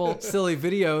posted a couple silly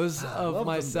videos Love of them to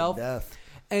myself. death.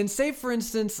 And say, for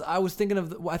instance, I was thinking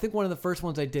of, I think one of the first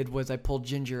ones I did was I pulled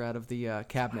Ginger out of the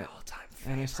cabinet.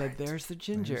 And I said, there's the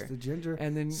Ginger. There's the Ginger.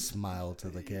 And then Smile to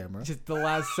the camera. just the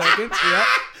last second. Yep.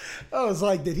 I was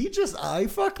like, did he just eye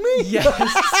fuck me? Yes.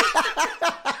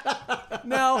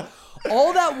 Now,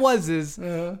 all that was is,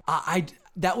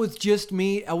 that was just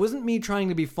me. It wasn't me trying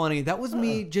to be funny. That was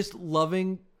me just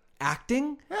loving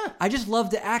acting. I just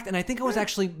love to act, and I think I was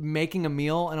actually making a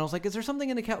meal, and I was like, "Is there something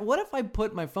in the cabinet? What if I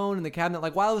put my phone in the cabinet?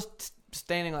 Like while I was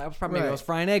standing, I was probably maybe I Right. was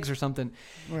frying eggs or something."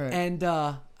 Right. And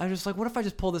I was just like, "What if I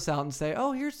just pull this out and say,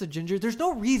 oh, here's the Ginger?" There's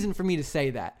no reason for me to say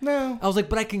that. No. I was like,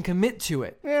 but I can commit to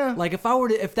it. Yeah. Like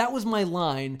if that was my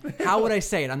line, how would I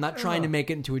say it? I'm not trying to make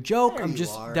it into a joke. There I'm you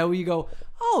just are. that way you go,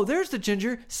 oh, there's the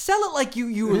Ginger. Sell it like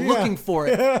you were looking for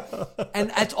it. And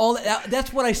that's all.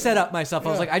 That's what I set up myself. I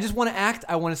was like, I just want to act.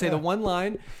 I want to say the one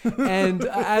line. And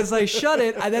as I shut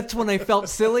it, that's when I felt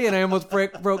silly and I almost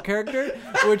broke character,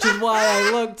 which is why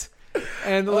I looked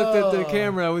and looked at the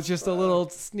camera with just a little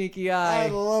sneaky eye. I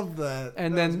love that.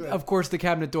 And That was then, good. of course, the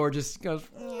cabinet door just goes.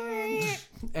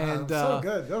 And so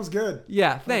good. That was good.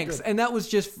 yeah, thanks. good. And that was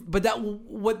just, but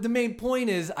what the main point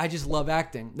is, I just love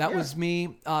acting. That was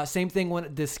me. Same thing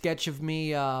when the sketch of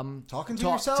me Talking to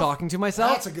yourself? talking to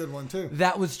myself. That's a good one too.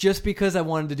 That was just because I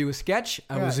wanted to do a sketch.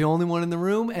 I was Right. the only one in the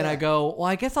room, and I Yeah. go, well,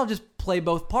 I guess I'll just play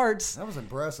both parts. That was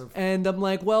impressive. And I'm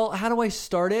like, well, how do I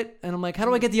start it? And I'm like, how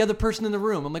do I get the other person in the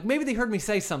room? I'm like, maybe they heard me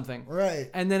say something. Right.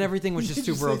 And then everything was just Did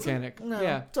you super say organic. something? No,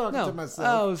 yeah. talking to myself.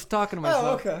 Oh, I was talking to myself.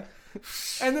 Oh, okay.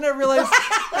 And then I realized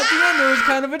at the end there was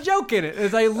kind of a joke in it,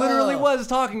 as I literally was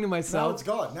talking to Now myself. it's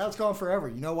gone. Now it's gone forever.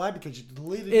 You know why? Because you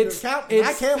deleted It's- your account. And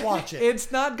I it's- can't watch it.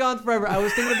 It's not gone forever. I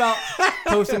was thinking about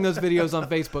posting those videos on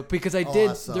Facebook because I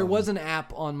did. Awesome. There was an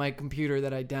app on my computer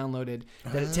that I downloaded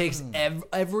that it takes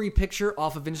every picture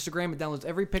off of Instagram. It downloads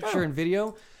every picture and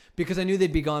video because I knew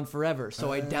they'd be gone forever.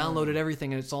 So I downloaded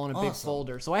everything and it's all in a big Awesome.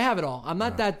 folder. So I have it all. I'm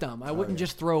not that dumb. I wouldn't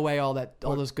just throw away all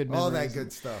those good memories. All that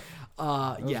good stuff.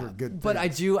 Yeah, were good but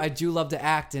things. I do love to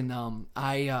act, and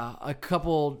I a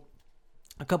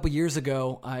couple years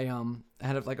ago I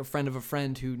had a friend of a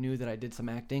friend who knew that I did some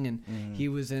acting, and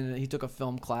he took a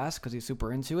film class because he's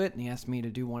super into it, and he asked me to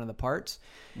do one of the parts,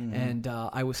 and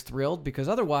I was thrilled because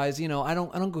otherwise, I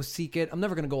don't go seek it. I'm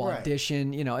never gonna go Right.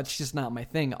 audition. It's just not my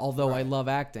thing. Although I love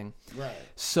acting. Right.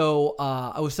 So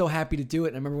I was so happy to do it.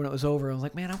 And I remember when it was over, I was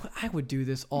like, man, I would do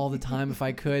this all the time if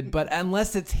I could. But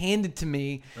unless it's handed to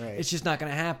me, Right. it's just not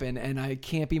going to happen. And I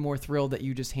can't be more thrilled that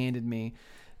you just handed me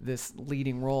this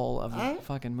leading role of the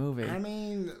fucking movie. I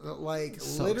mean, like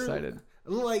So literally, excited.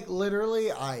 like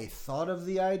literally, I thought of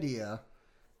the idea,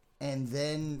 and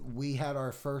then we had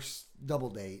our first double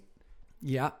date,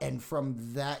 Yeah. and from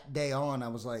that day on, I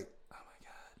was like, oh my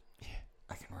god,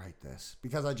 I can write this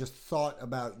because I just thought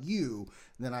about you,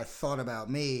 then I thought about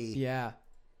me, Yeah.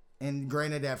 And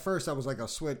granted, at first I was like, I'll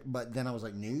switch, but then I was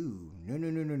like, no.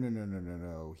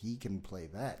 He can play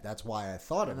that. That's why I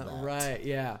thought of that. Right,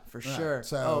 yeah, for sure.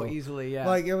 So, easily, yeah.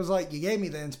 Like, it was like, you gave me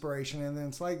the inspiration, and then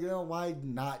it's like, why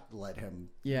not let him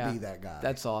be that guy?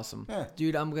 That's awesome. Yeah.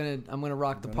 Dude, I'm gonna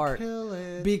rock the part. Kill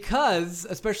it. Because,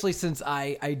 especially since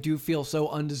I do feel so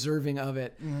undeserving of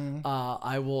it,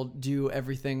 I will do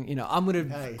everything, I'm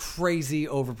gonna crazy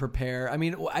over prepare. I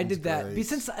mean, I did that. great.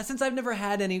 Since I've never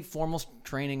had any formal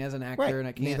training as an actor, Right. and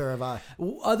I can't. Neither have I.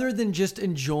 Other than just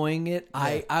enjoying it,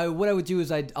 what I would do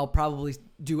is I'll probably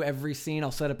do every scene.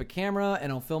 I'll set up a camera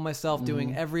and I'll film myself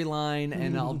doing every line,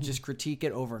 and I'll just critique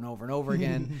it over and over and over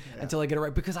again until I get it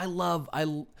right. Because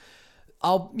So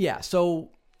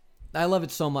I love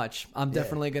it so much. I'm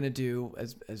definitely gonna do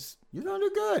as You're gonna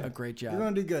do good. a great job. You're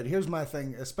gonna do good. Here's my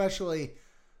thing, especially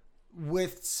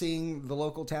with seeing the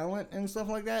local talent and stuff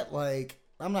like that. Like,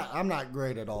 I'm not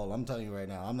great at all. I'm telling you right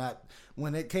now. I'm not.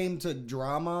 When it came to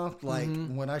drama, like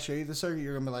when I show you the circuit,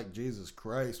 you're gonna be like, Jesus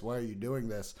Christ, why are you doing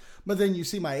this? But then you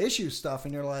see my issue stuff,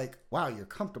 and you're like, wow, you're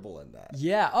comfortable in that.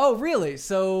 Yeah. Oh, really?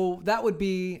 So that would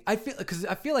be. I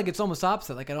feel like it's almost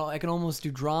opposite. Like I can almost do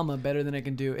drama better than I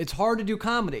can do. It's hard to do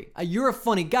comedy. You're a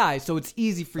funny guy, so it's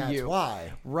easy for you. That's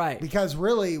why. Right. Because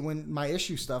really, when my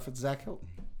issue stuff, it's Zach Hilton.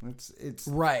 It's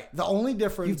right. The only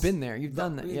difference. You've been there. You've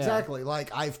done that. Yeah. Exactly. Like,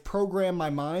 I've programmed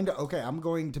my mind. Okay, I'm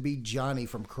going to be Johnny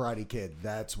from Karate Kid.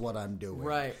 That's what I'm doing.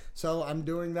 Right. So I'm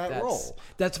doing that role.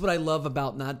 That's what I love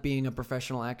about not being a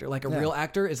professional actor. Like a real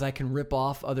actor is I can rip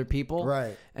off other people.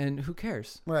 Right. And who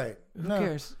cares? Right. Who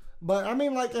cares? But I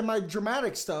mean, like, and my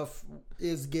dramatic stuff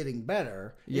is getting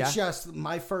better. Yeah. It's just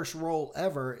my first role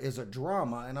ever is a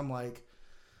drama, and I'm like,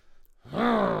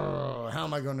 how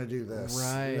am I going to do this?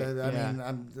 Right. I mean,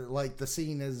 I'm like, the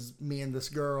scene is me and this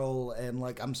girl, and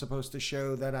like, I'm supposed to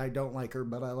show that I don't like her,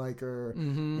 but I like her.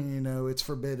 It's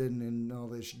forbidden and all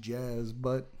this jazz.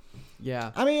 But yeah,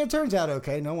 I mean, it turns out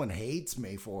okay. No one hates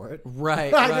me for it.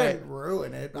 Right. I right. didn't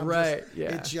ruin it. Right,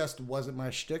 yeah. It just wasn't my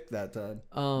shtick that time.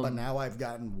 But now I've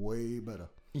gotten way better.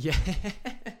 Yeah,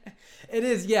 it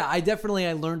is. Yeah, I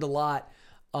learned a lot.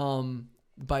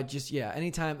 But just,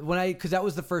 anytime because that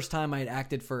was the first time I had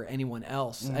acted for anyone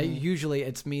else. Usually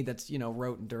it's me that's,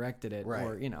 wrote and directed it. Right.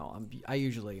 Or,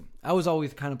 I was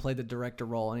always kind of played the director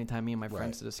role anytime me and my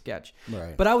friends did a sketch.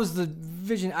 Right. But I was the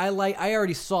vision. I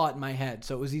already saw it in my head.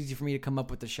 So it was easy for me to come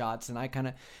up with the shots.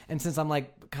 And since I'm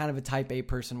like kind of a type A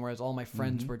person, whereas all my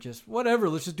friends were just, whatever,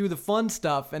 let's just do the fun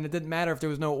stuff. And it didn't matter if there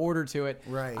was no order to it.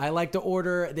 Right. I like to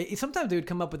order. Sometimes they would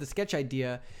come up with a sketch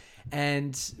idea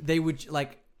and they would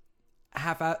like,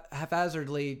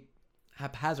 haphazardly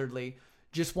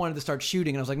just wanted to start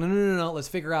shooting, and I was like, no, let's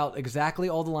figure out exactly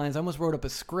all the lines. I almost wrote up a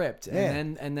script,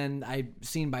 and then I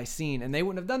scene by scene, and they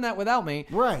wouldn't have done that without me,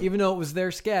 right? Even though it was their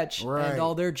sketch right. and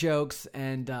all their jokes,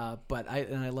 but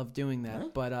I love doing that.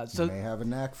 Right. But so you may have a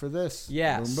knack for this,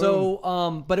 yeah. Boom, so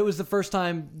boom. But it was the first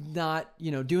time not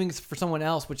doing this for someone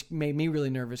else, which made me really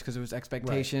nervous because it was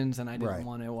expectations, and I didn't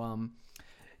want to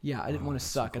I didn't want to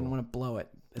suck. So cool. I didn't want to blow it,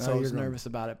 so I was nervous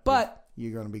about it, but.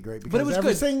 You're going to be great because but it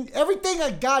was everything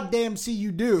I goddamn see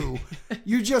you do,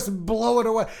 you just blow it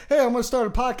away. Hey, I'm going to start a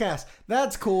podcast.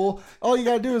 That's cool. All you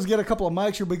got to do is get a couple of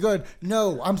mics. You'll be good.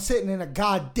 No, I'm sitting in a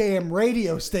goddamn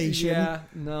radio station. Yeah,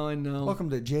 no, I know. Welcome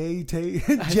to JTKEY.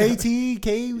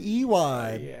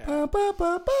 Yeah. Ba, ba,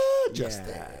 ba, ba. Just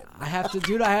that. I have to,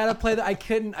 dude, I had to play that. I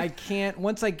can't,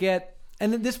 once I get,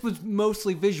 and then this was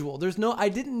mostly visual. I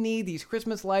didn't need these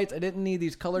Christmas lights. I didn't need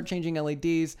these color changing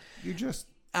LEDs.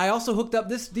 I also hooked up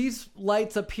these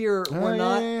lights up here were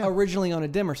not originally on a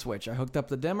dimmer switch. I hooked up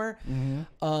the dimmer.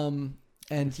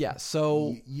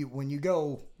 So when you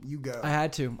go, you go. I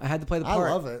had to play the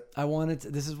part. I love it.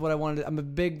 This is what I wanted. I'm a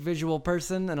big visual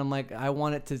person, and I'm like, I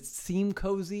want it to seem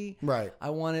cozy. Right.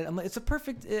 I'm like, it's a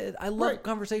perfect. I love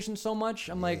conversation so much.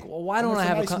 I'm like, well, why And don't it's I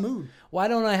have nice mood. Why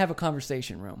don't I have a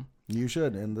conversation room? You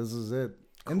should, and this is it.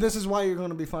 And this is why you're going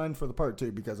to be fine for the part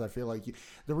too, because I feel like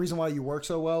the reason why you work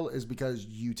so well is because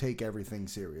you take everything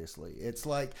seriously. It's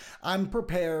like, I'm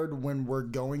prepared when we're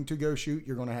going to go shoot.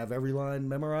 You're going to have every line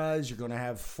memorized. You're going to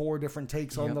have 4 different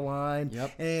takes on the line.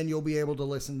 Yep. And you'll be able to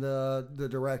listen to the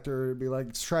director and be like,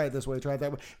 let's try it this way, try it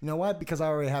that way. You know what? Because I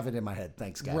already have it in my head.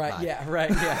 Thanks, guys. Right. Bye. Yeah. Right.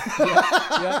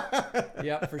 Yeah.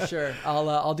 Yeah, for sure.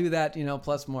 I'll do that,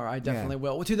 plus more. I definitely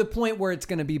will. To the point where it's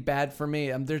going to be bad for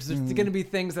me. There's going to be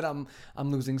things that I'm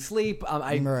losing sleep.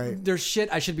 There's shit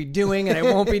I should be doing and I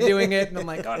won't be doing it. And I'm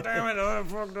like, God damn it, I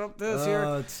fucked up this here.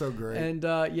 Oh, it's so great. And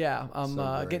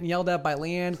I'm getting yelled at by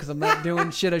Leanne because I'm not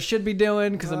doing shit I should be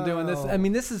doing because I'm doing this. I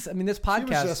mean, this podcast.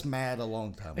 She was just mad a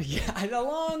long time ago. Yeah, a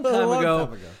long time ago.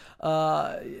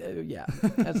 Yeah,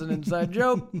 that's an inside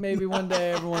joke. Maybe one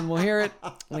day everyone will hear it.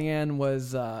 Leanne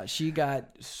was, she got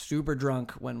super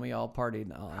drunk when we all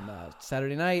partied on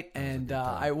Saturday night. And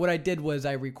what I did was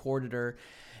I recorded her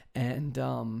and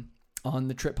on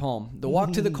the trip home. The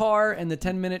walk to the car and the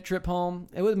 10-minute trip home,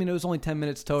 it was only 10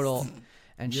 minutes total.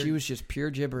 And she was just pure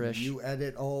gibberish. You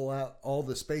edit all out, all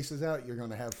the spaces out, you're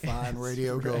going to have fine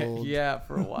radio gold. Yeah,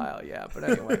 for a while, yeah. But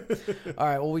anyway. All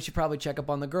right, well, we should probably check up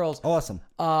on the girls. Awesome.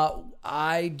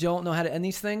 I don't know how to end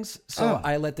these things, so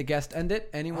I let the guest end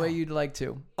it any way you'd like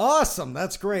to. Awesome.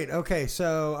 That's great. Okay,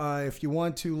 so if you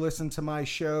want to listen to my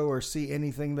show or see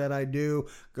anything that I do,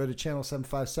 go to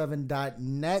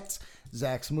channel757.net.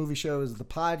 Zach's Movie Show is the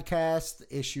podcast.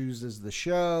 Issues is the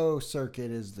show. Circuit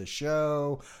is the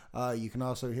show. You can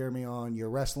also hear me on Your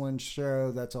Wrestling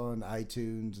Show. That's on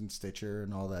iTunes and Stitcher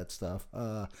and all that stuff.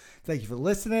 Thank you for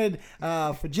listening.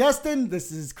 For Justin,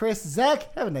 this is Chris.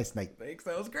 Zach, have a nice night. Thanks.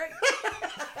 That was great.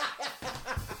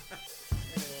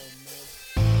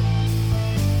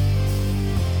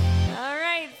 All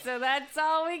right, so that's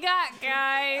all we got,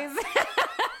 guys.